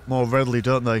more readily,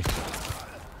 don't they?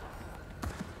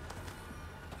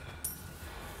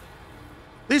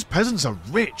 These peasants are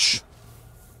rich.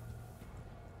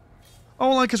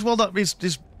 Oh, like as well that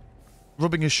he's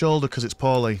rubbing his shoulder because it's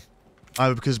poorly.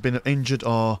 Either because he's been injured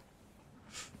or...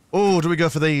 Oh, do we go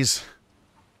for these?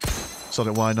 Sod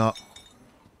it, why not?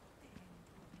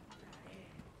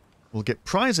 We'll get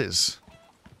prizes.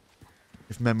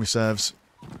 If memory serves.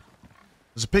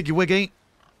 There's a piggy wiggy.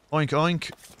 Oink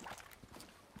oink.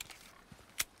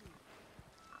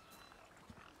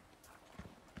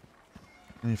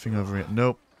 Anything over here?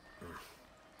 Nope.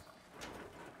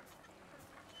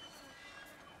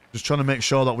 Just trying to make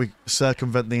sure that we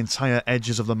circumvent the entire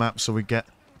edges of the map so we get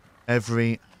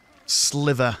every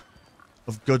sliver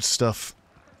of good stuff.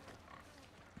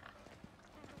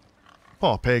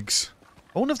 Poor pigs.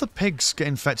 I wonder if the pigs get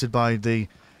infected by the...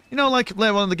 You know, like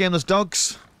later on in the game there's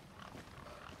dogs?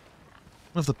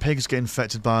 I wonder if the pigs get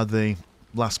infected by the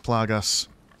last Plagas.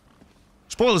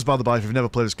 Spoilers by the by if you've never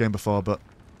played this game before, but...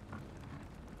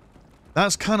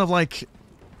 That's kind of like...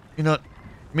 You know,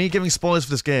 me giving spoilers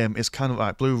for this game is kind of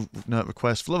like blue note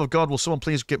request. For the love of God, will someone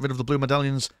please get rid of the blue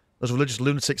medallions? Those religious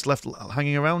lunatics left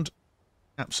hanging around?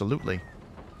 Absolutely.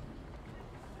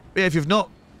 But yeah, if you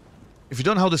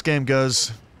don't know how this game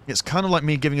goes, it's kind of like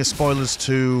me giving spoilers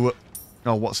to...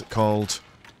 Oh, what's it called?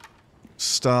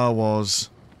 Star Wars.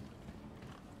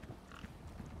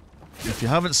 If you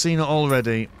haven't seen it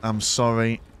already, I'm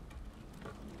sorry.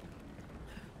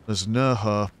 There's no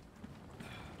hope.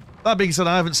 That being said,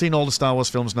 I haven't seen all the Star Wars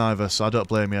films neither, so I don't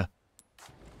blame you.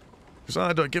 Because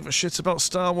I don't give a shit about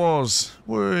Star Wars.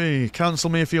 Whee!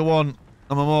 Cancel me if you want.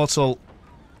 I'm immortal.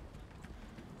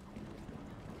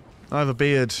 I have a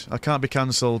beard. I can't be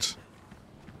cancelled.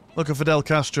 Look at Fidel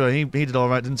Castro. He did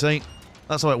alright, didn't he?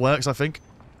 That's how it works, I think.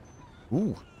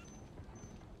 Ooh.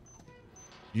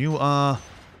 You are...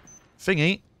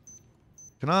 Thingy.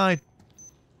 Can I...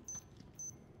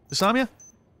 disarm you?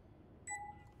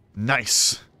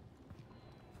 Nice.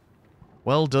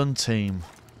 Well done, team.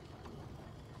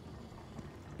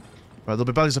 Right, there'll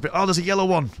be baddies up here. Oh, there's a yellow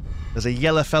one. There's a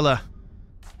yellow fella.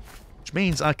 Which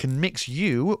means I can mix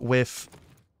you with...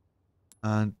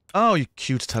 And... Oh, you're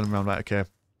cute to turn them around. Right, okay.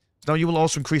 Now you will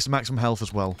also increase the maximum health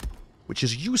as well. Which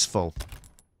is useful.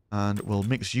 And we'll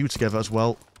mix you together as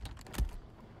well.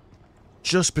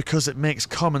 Just because it makes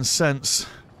common sense.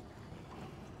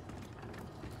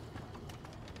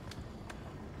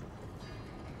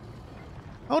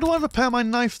 How do I repair my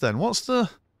knife then? What's the...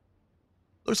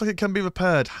 Looks like it can be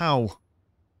repaired. How?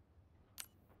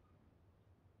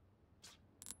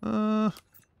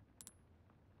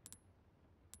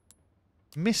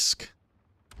 Misk?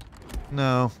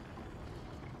 No.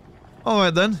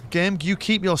 Alright then, game, you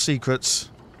keep your secrets.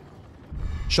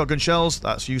 Shotgun shells,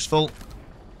 that's useful.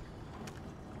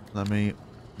 Let me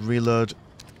reload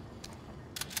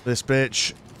this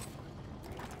bitch.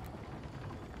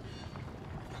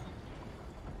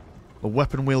 The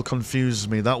weapon wheel confuses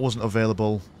me. That wasn't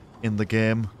available in the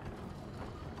game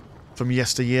from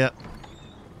yesteryear.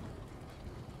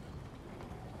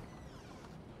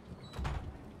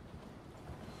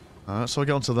 Alright, so I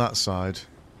get onto that side.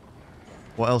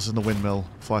 What else is in the windmill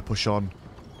before I push on?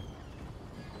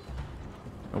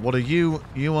 And what are you?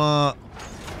 You are...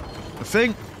 a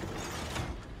thing?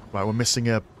 Right, we're missing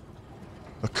a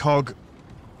cog.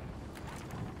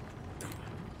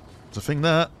 There's a thing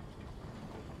there.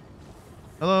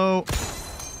 Hello?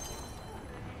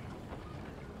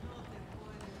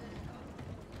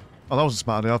 Oh, that wasn't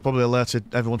smart. I've probably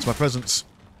alerted everyone to my presence.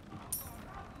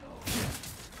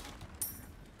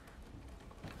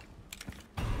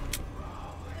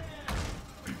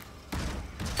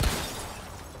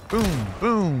 Boom,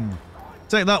 boom.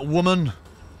 Take that, woman.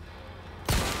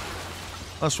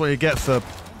 That's what you get for...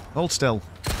 Hold still.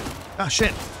 Ah,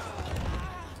 shit.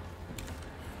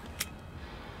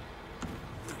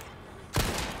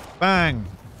 Bang.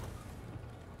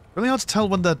 Really hard to tell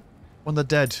when they're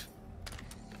dead.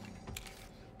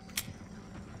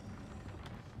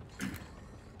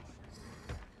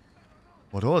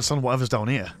 What all? It's on whatever's down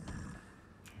here.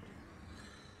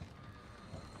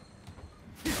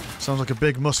 Sounds like a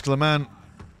big muscular man.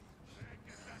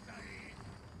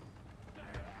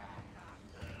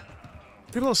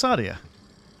 People outside here?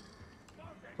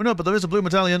 Well, no, but there is a blue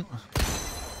medallion.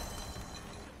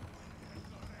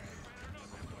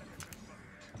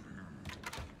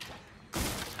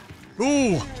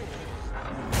 Ooh!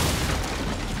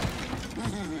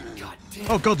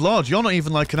 Oh, good lord, you're not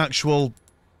even like an actual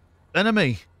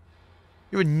enemy.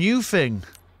 You're a new thing.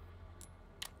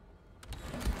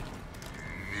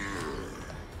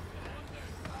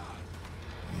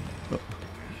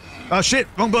 Oh shit,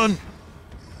 wrong button.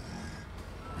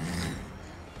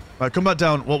 Right, come back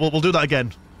down. We'll do that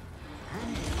again.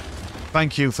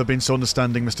 Thank you for being so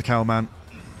understanding, Mr. Cowman.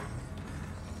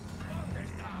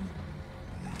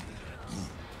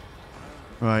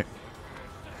 Right.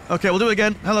 Okay, we'll do it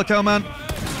again. Hello, Cowman.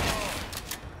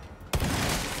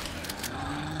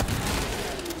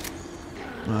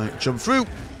 Right, jump through.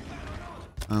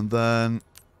 And then...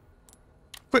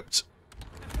 equipped.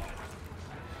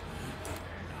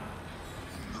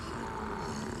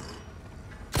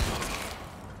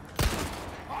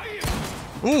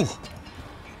 Ooh!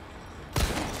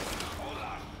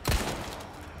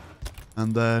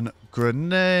 And then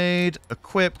grenade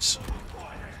equipped.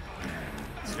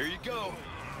 Here you go.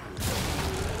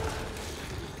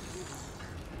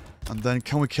 And then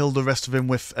can we kill the rest of him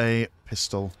with a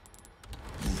pistol?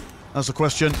 That's the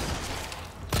question.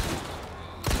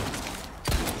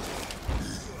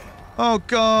 Oh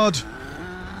god!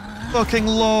 Fucking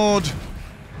lord!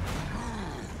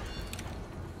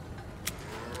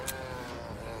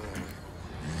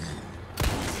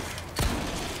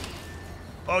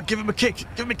 Oh, give him a kick!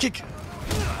 Give him a kick!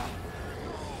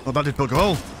 Oh, that did poke a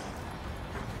hole.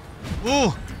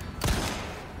 Oh!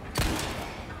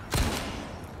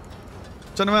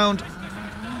 Turn around.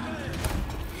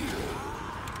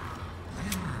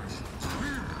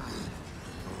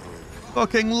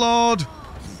 Fucking lord!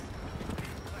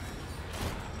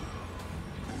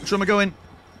 Which way am I going?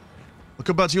 I'll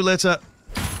come back to you later.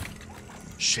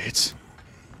 Shit.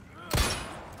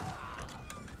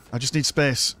 I just need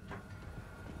space.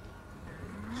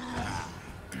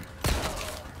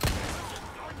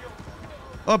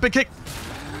 Oh, big kick!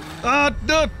 Ah,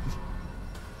 no!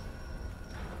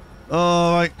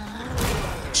 Alright.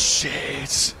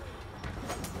 Shit.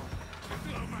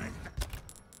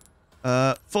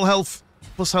 Full health.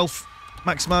 Plus health.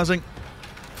 Maximizing.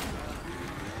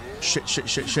 Shit, shit,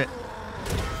 shit, shit.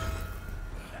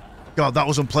 God, that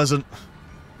was unpleasant.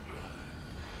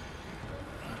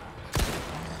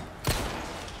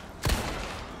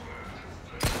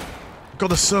 God,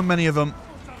 there's so many of them.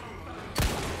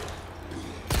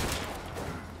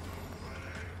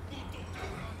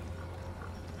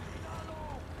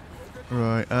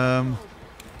 Right,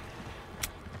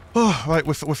 oh, right,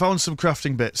 we found some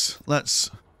crafting bits.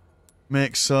 Let's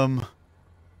make some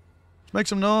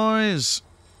noise.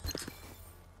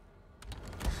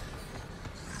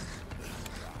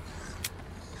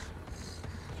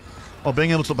 Oh,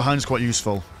 being able to look behind is quite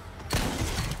useful.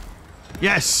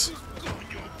 Yes!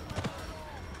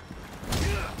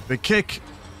 Big kick.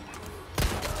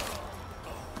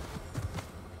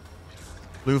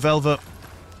 Blue velvet.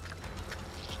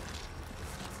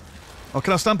 Oh,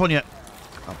 can I stamp on you?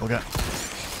 Oh, bugger.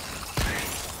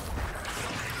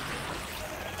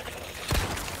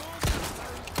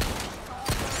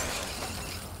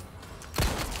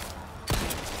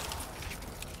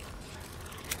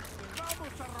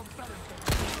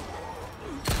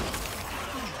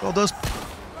 Oh, those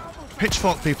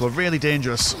pitchfork people are really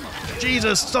dangerous.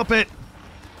 Jesus, stop it!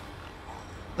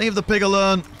 Leave the pig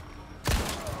alone.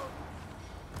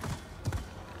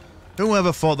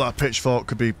 Whoever thought that a pitchfork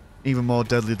could be even more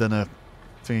deadly than a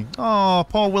thing. Oh,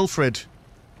 poor Wilfred.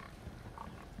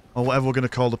 Or whatever we're going to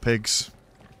call the pigs.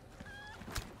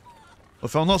 We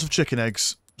found lots of chicken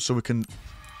eggs, so we can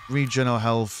regen our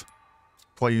health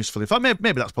quite usefully. In fact,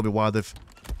 maybe that's probably why they've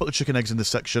put the chicken eggs in this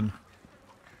section.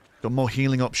 Got more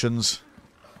healing options.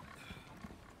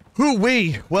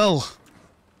 Hoo-wee! Well,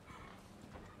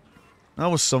 that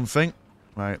was something.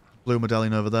 Right, blue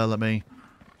medallion over there. Let me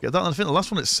get that. And I think the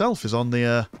last one itself is on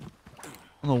the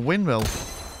windmill.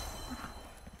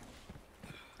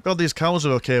 God, these cows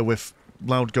are okay with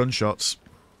loud gunshots.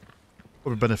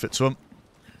 Probably benefit to them.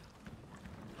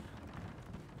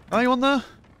 Are you on there?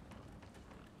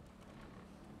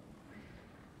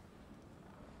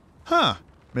 Huh.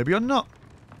 Maybe you're not.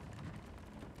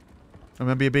 I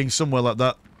remember you being somewhere like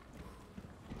that.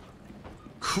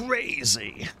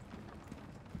 Crazy.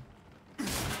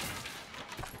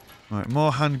 Right,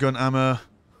 more handgun ammo.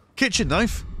 Kitchen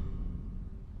knife.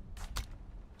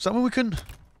 Is that where we can...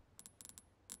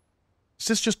 Is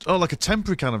this just... Oh, like a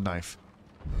temporary kind of knife?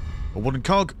 A wooden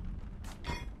cog.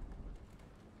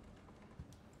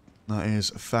 That is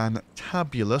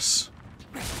fantabulous.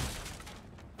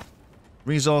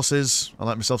 Resources. I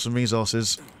like myself some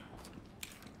resources.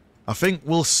 I think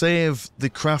we'll save the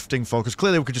crafting for... Because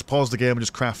clearly we could just pause the game and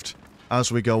just craft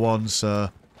as we go on, so...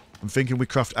 I'm thinking we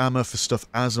craft ammo for stuff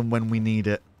as and when we need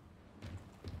it.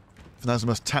 And that's the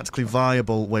most tactically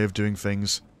viable way of doing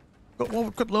things.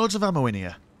 We've got loads of ammo in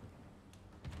here.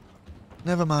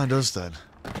 Never mind us then.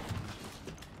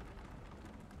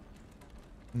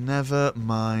 Never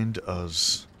mind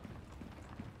us.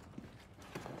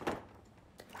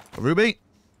 A ruby.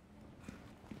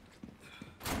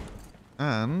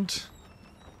 And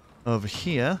over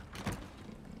here,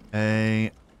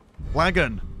 a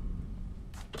wagon.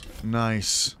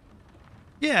 Nice.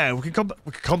 Yeah, we can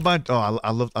combine. Oh,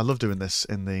 I love doing this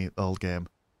in the old game.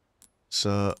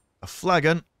 So a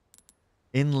flagon,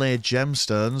 inlaid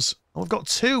gemstones. Oh, we've got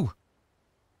 2.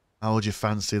 How would you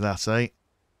fancy that, eh?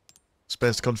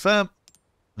 Space to confirm.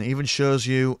 And it even shows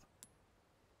you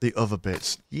the other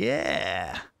bits.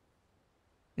 Yeah.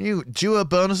 New duo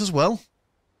bonus as well.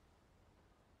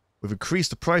 We've increased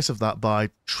the price of that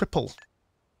by triple.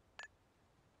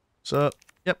 So,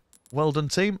 yep. Well done,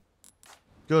 team.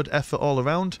 Good effort all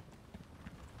around.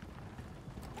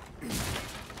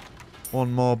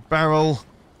 One more barrel.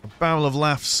 A barrel of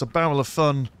laughs. A barrel of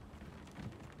fun.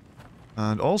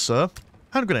 And also,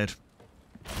 hand grenade.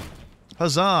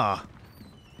 Huzzah!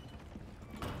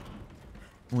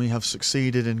 We have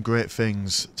succeeded in great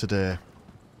things today.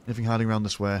 Anything hiding around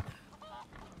this way?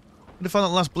 Did I find that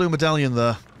last blue medallion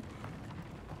there?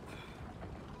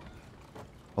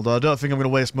 Although I don't think I'm going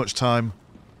to waste much time.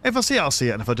 If I see it, I'll see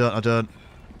it, and if I don't, I don't.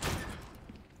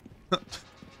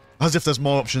 As if there's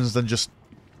more options than just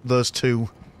those 2.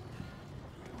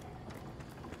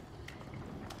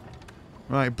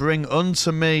 Right, bring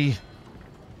unto me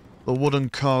the wooden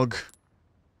cog.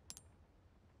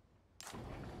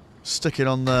 Stick it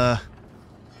on there.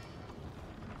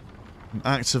 And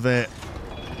activate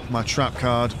my trap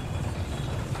card.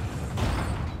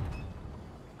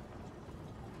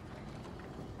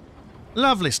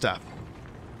 Lovely stuff.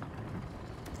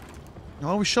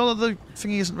 Are we sure that the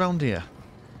thingy isn't round here?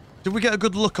 Did we get a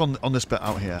good look on this bit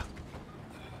out here?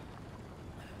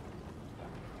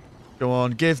 Go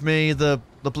on, give me the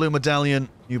blue medallion,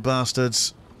 you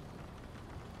bastards.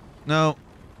 No.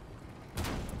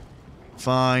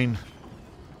 Fine.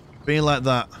 Be like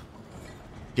that.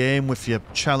 Game with your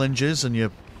challenges and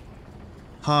your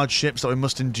hardships that we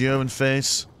must endure and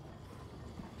face.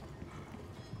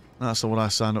 That's not what I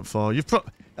signed up for. You've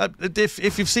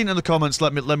if you've seen it in the comments,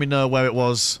 let me know where it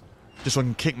was, just so I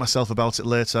can kick myself about it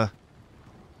later.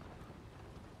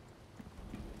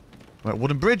 Right,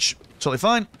 wooden bridge, totally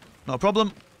fine, not a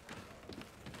problem.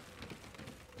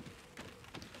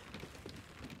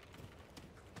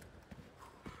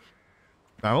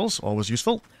 Barrels, always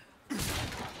useful.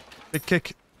 Big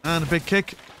kick and a big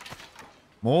kick.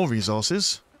 More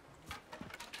resources.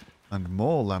 And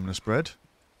more laminus bread.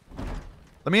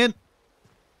 Let me in!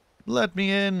 Let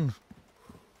me in!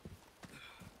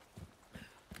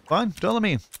 Fine, don't let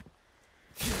me in.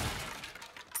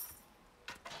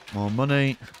 More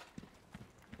money.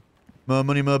 More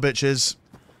money, more bitches.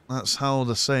 That's how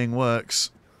the saying works.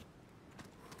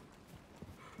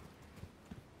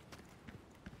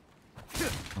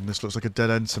 And this looks like a dead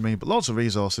end to me, but lots of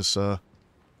resources, sir.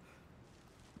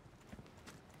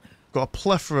 Got a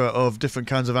plethora of different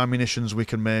kinds of ammunitions we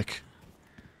can make.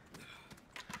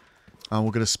 And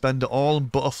we're going to spend it all on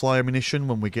butterfly ammunition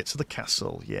when we get to the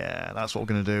castle. Yeah, that's what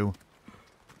we're going to do.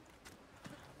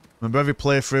 Remember every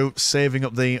playthrough, saving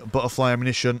up the butterfly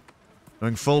ammunition.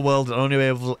 Knowing full well that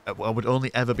I would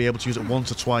only ever be able to use it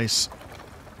once or twice.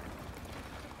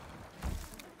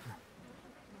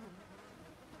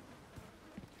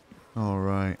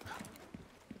 Alright.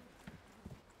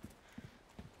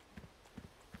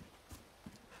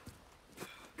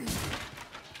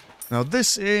 Now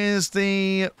this is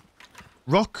the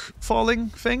rock falling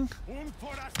thing.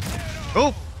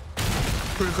 Oh!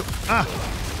 Ah!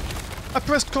 I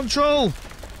pressed control!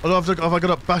 Although have I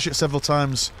got to bash it several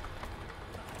times.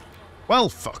 Well,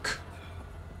 fuck.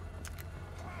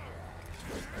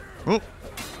 Oh!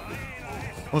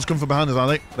 One's come from behind us, are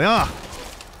they? They are!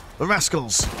 The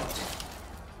rascals!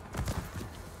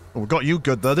 Oh, we got you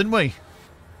good though, didn't we?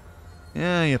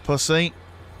 Yeah, you pussy.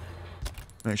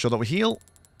 Make sure that we heal.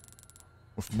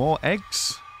 With more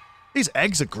eggs? These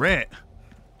eggs are great.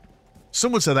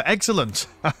 Some would say they're excellent.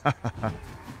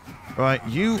 Right,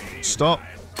 you stop.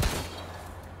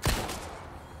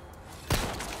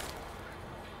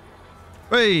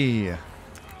 Hey!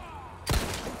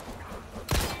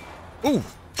 Ooh,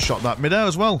 shot that midair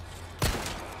as well.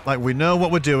 Like we know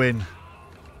what we're doing.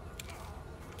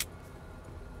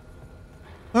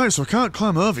 Alright, so I can't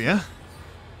climb over here.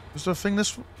 Is there a thing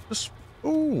this...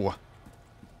 Ooh.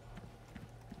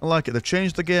 I like it. They've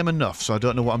changed the game enough, so I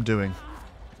don't know what I'm doing.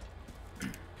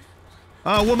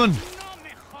 Ah, woman!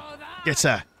 Get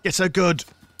her. Get her good.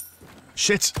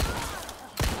 Shit.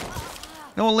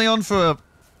 No, Leon, for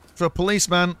a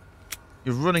policeman,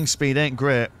 your running speed ain't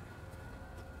great.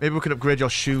 Maybe we could upgrade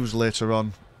your shoes later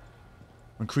on.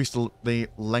 Increase the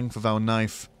length of our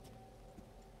knife.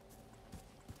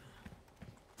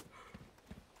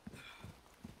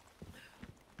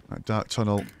 Right, dark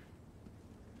tunnel.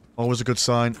 Always a good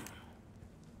sign.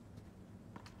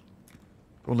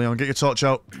 Go on, Leon, get your torch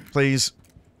out, please.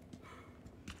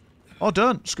 Oh,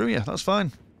 don't. Screw you. That's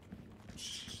fine.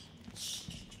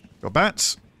 Got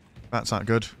bats. Bats aren't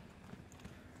good.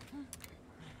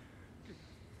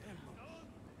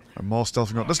 And more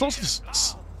stealth. There's lots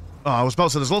of... Oh, I was about to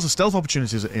say, there's lots of stealth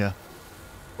opportunities here.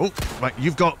 Oh, right,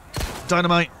 you've got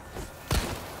dynamite.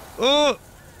 Oh!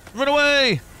 Run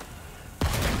away!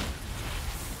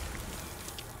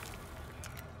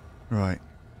 Right.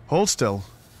 Hold still.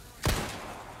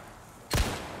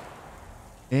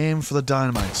 Aim for the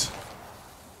dynamite.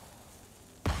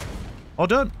 Oh,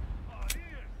 don't.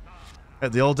 Hey,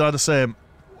 they all die the same.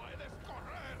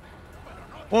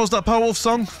 What was that Powerwolf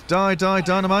song? Die, die,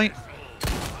 dynamite.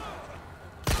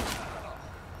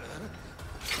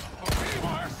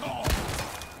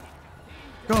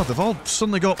 God, they've all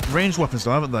suddenly got ranged weapons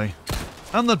now, haven't they?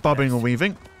 And they're bobbing and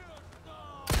weaving.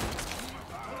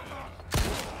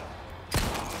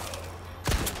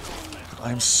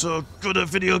 I'm so good at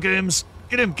video games.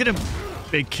 Get him, get him.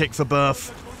 Big kick for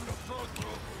Berth.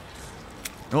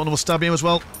 No one will stab him as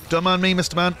well. Don't mind me,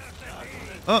 Mr. Man.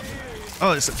 Oh,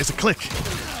 oh, it's a click.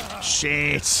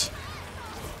 Shit.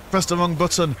 Pressed the wrong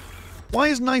button. Why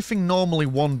is knifing normally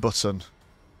one button?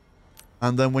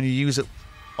 And then when you use it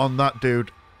on that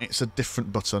dude, it's a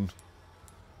different button.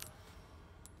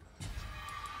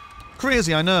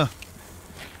 Crazy, I know.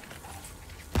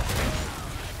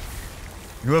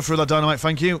 Whoever threw that dynamite,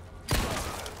 thank you.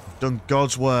 Done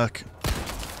God's work.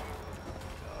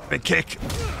 Big kick.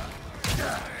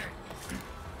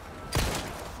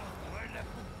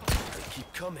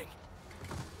 Keep coming.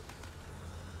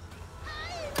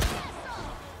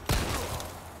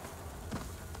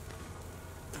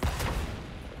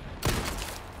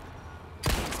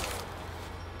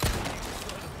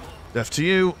 Death to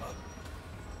you.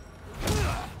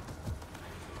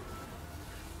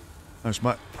 Nice,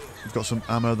 Matt. We've got some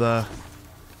ammo there.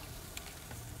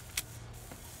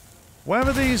 Where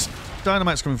are these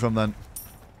dynamites coming from then?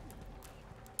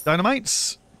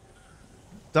 Dynamites?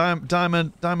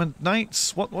 Diamond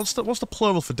knights? What's the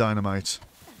plural for dynamite?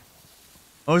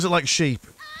 Oh, is it like sheep?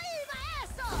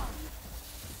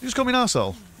 You just call me an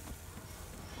arsehole.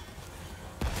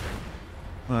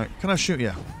 Right, can I shoot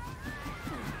you?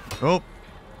 Oh,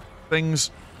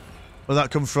 things. Where'd that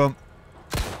come from?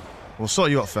 We'll sort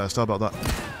you out first, how about that?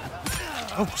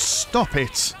 Oh, stop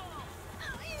it!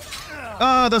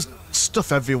 Ah, there's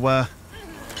stuff everywhere.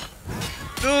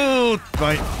 Oh,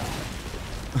 right.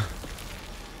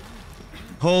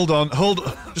 Hold on,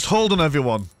 just hold on,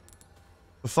 everyone.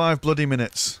 For 5 bloody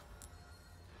minutes.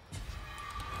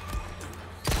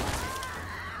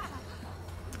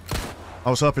 I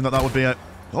was hoping that would be it.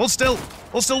 Hold still,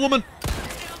 woman.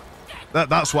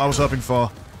 That's what I was hoping for.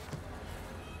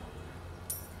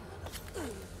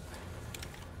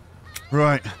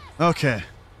 Right, okay.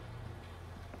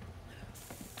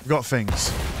 We've got things.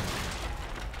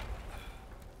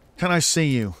 Can I see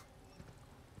you?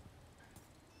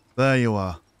 There you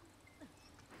are.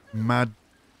 Mad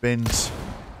bins.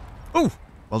 Oh!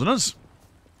 Well done us.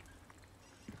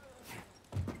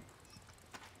 That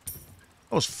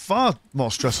was far more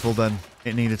stressful than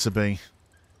it needed to be.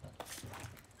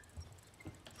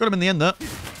 Got him in the end, though.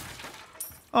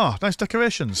 Oh, nice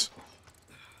decorations.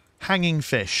 Hanging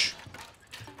fish.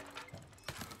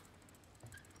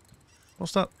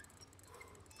 What's that?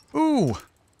 Ooh!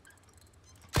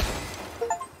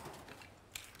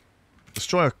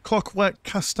 Destroy a clockwork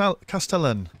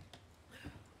castellan.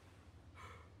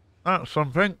 That's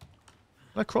something. Can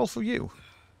I crawl for you?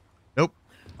 Nope.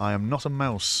 I am not a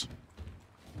mouse.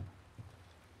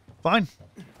 Fine.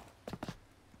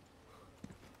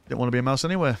 Didn't want to be a mouse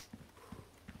anyway.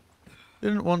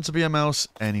 Didn't want to be a mouse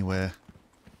anyway.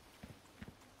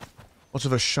 What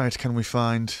other shite can we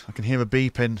find? I can hear a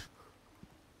beeping.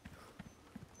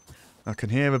 I can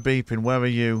hear a beeping. Where are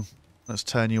you? Let's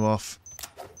turn you off.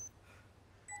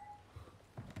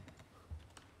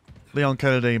 Leon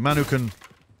Kennedy, man who can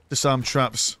disarm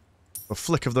traps. A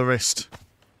flick of the wrist.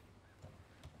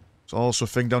 There's also a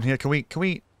thing down here. Can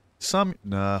we disarm?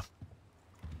 Nah.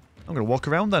 I'm gonna walk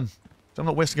around then. I'm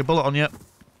not wasting a bullet on you.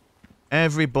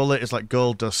 Every bullet is like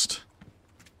gold dust.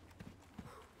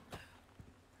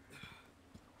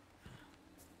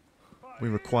 We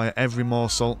require every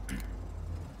morsel.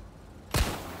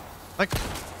 Like,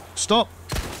 stop!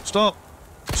 Stop!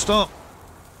 Stop!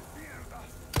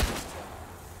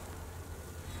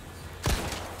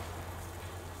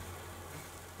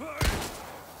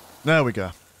 There we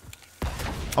go.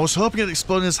 I was hoping it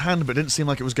exploded in his hand, but it didn't seem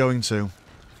like it was going to.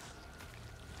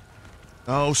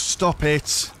 Oh, stop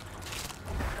it!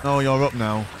 Oh, you're up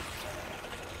now.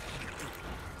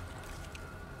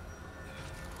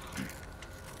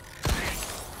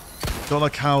 Don't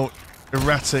like how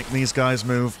erratic these guys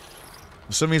move.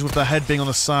 For some reason, with their head being on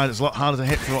the side, it's a lot harder to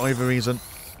hit for whatever reason.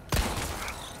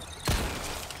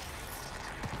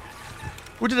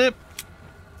 We did it!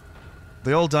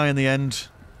 They all die in the end.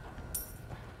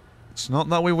 It's not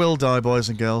that we will die, boys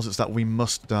and girls, it's that we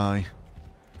must die.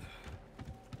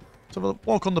 Let's have a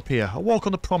walk on the pier. A walk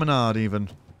on the promenade, even.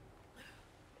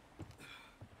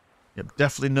 Yep,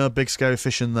 definitely no big scary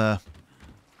fish in there.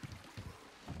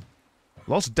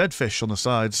 Lots of dead fish on the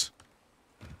sides.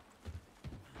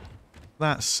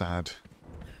 That's sad.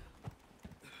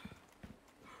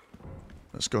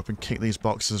 Let's go up and kick these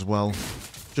boxes as well.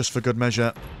 Just for good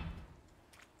measure.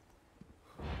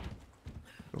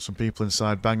 Got some people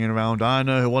inside banging around. I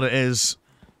know what it is.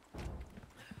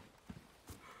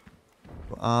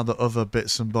 But are there other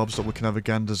bits and bobs that we can have a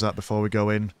ganders at before we go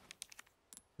in?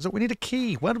 Is that we need a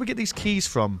key? Where do we get these keys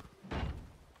from?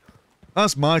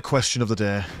 That's my question of the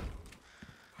day.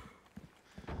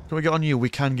 Can we get on you? We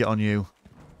can get on you.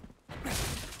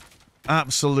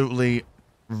 Absolutely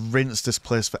rinse this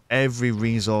place for every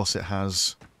resource it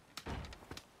has.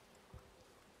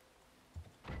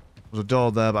 There's a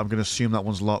door there, but I'm going to assume that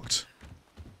one's locked.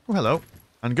 Oh, hello.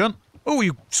 Handgun. Oh,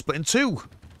 you split in two.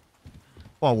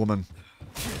 Poor woman.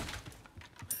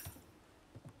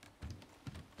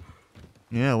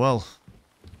 Yeah, well.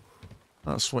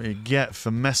 That's what you get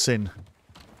for messing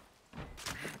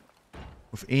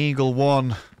with Eagle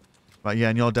 1. Right, yeah,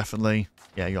 and you're definitely...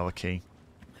 Yeah, you're a key.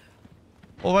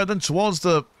 Alright then, towards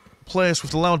the place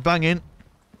with the loud banging.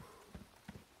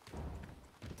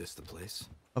 This the place?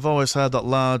 I've always heard that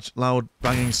large, loud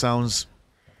banging sounds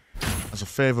as a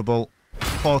favourable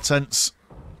portent.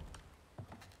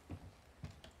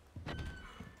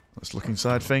 Let's look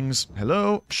inside things.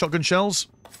 Hello, shotgun shells.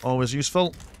 Always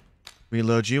useful.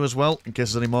 Reload you as well, in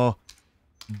case there's any more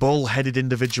bull-headed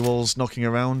individuals knocking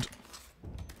around.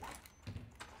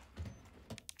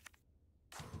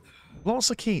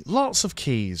 Lots of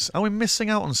keys. Are we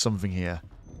missing out on something here?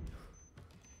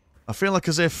 I feel like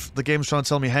as if the game's trying to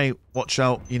tell me, hey, watch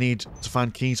out, you need to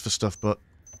find keys for stuff, but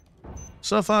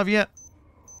so far yet.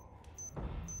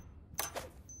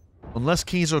 Unless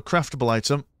keys are a craftable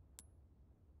item.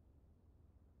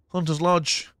 Hunter's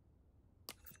Lodge.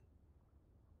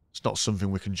 It's not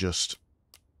something we can just...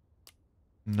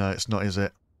 No, it's not, is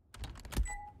it?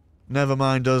 Never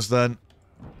mind us, then.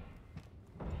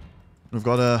 We've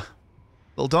got a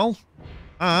little doll.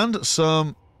 And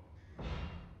some...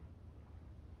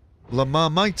 La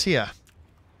Marmita.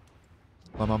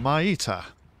 La Marmita.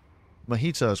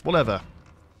 Mojitos, whatever.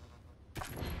 What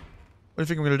do you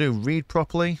think I'm going to do? Read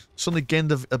properly? Suddenly gain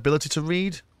the ability to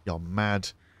read? You're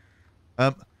mad.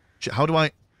 Shit, how do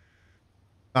I...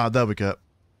 Ah, there we go.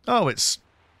 Oh, it's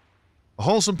a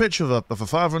wholesome picture of a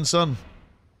father and son.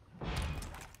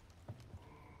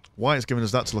 Why it's giving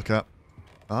us that to look at,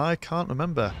 I can't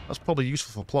remember. That's probably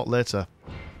useful for plot later.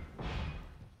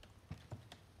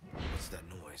 What's that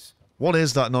noise? What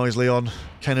is that noise, Leon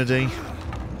Kennedy?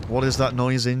 What is that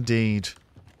noise indeed?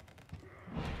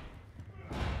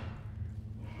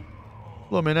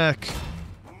 Blooming heck.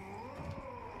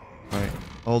 Right,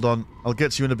 hold on. I'll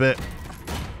get to you in a bit.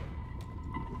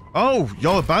 Oh,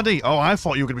 you're a baddie. Oh, I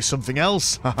thought you were going to be something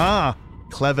else. Haha.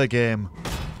 Clever game.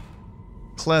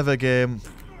 Clever game.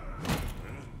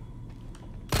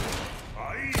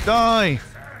 Die.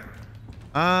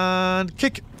 And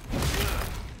kick.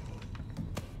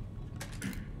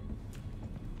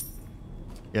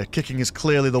 Yeah, kicking is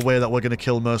clearly the way that we're going to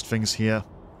kill most things here.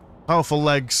 Powerful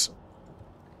legs.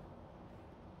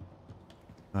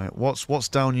 Right, what's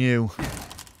down you?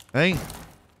 Hey?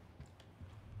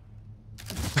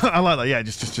 I like that, yeah,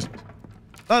 just...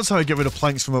 That's how you get rid of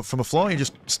planks from a floor. You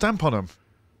just stamp on them.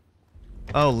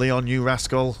 Oh, Leon, you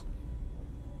rascal.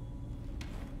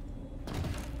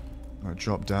 Alright,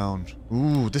 drop down.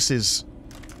 Ooh, this is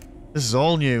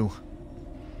all new.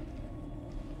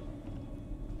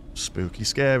 Spooky,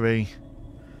 scary.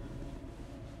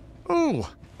 Ooh,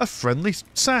 a friendly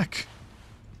sack.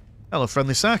 Hello,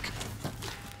 friendly sack.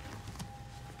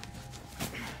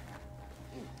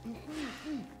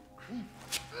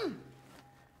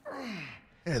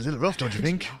 Yeah, a little rough, don't you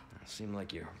think? Seemed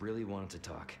like you really wanted to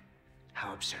talk.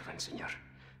 How observant, senor.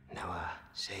 Now,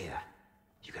 say,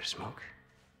 you got a smoke?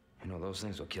 You know, those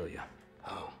things will kill you.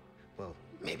 Oh, well,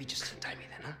 maybe just untie me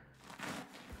then,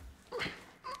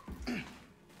 huh?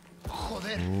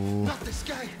 Joder, not this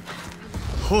guy.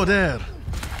 Joder.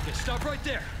 Okay, stop right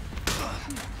there.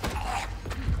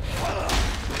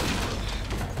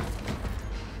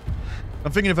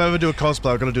 I'm thinking if I ever do a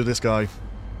cosplay, I'm gonna do this guy.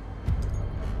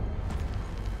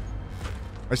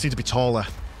 I just need to be taller.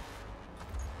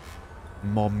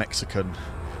 More Mexican.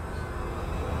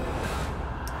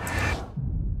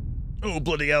 Oh,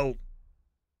 bloody hell.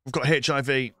 We've got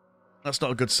HIV. That's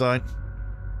not a good sign.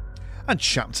 And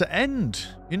chapter end.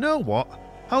 You know what?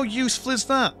 How useful is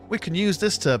that? We can use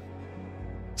this to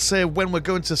say when we're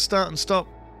going to start and stop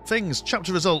things.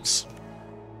 Chapter results.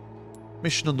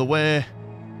 Mission underway.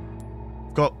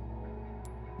 We've got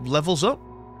levels up.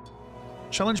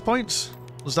 Challenge points.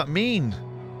 What does that mean?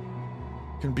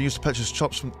 Can be used to purchase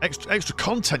shops from extra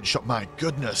content shop. My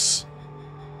goodness.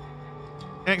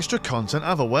 Extra content.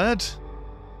 Have a word.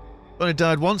 Only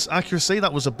died once. Accuracy,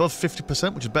 that was above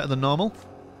 50%, which is better than normal.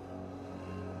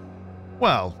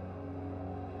 Well,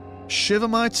 shiver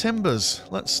my timbers.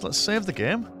 Let's save the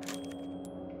game,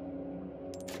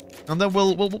 and then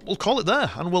we'll call it there,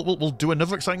 and we'll do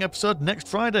another exciting episode next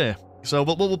Friday. So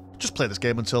we'll just play this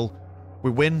game until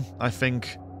we win. I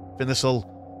think this will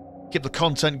keep the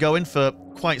content going for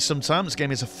quite some time. This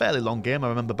game is a fairly long game. I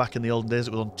remember back in the olden days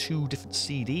it was on 2 different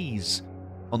CDs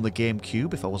on the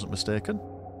GameCube, if I wasn't mistaken.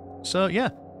 So yeah.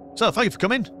 So thank you for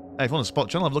coming. Hey, if you want to support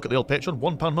the channel, have a look at the old Patreon.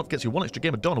 £1 a month gets you 1 extra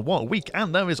game of Dawn of War a week,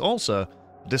 and there is also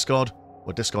Discord,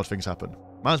 where Discord things happen.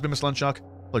 Mine's been Mr. Landshark.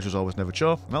 Pleasure as always, never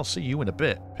chore, and I'll see you in a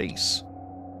bit. Peace.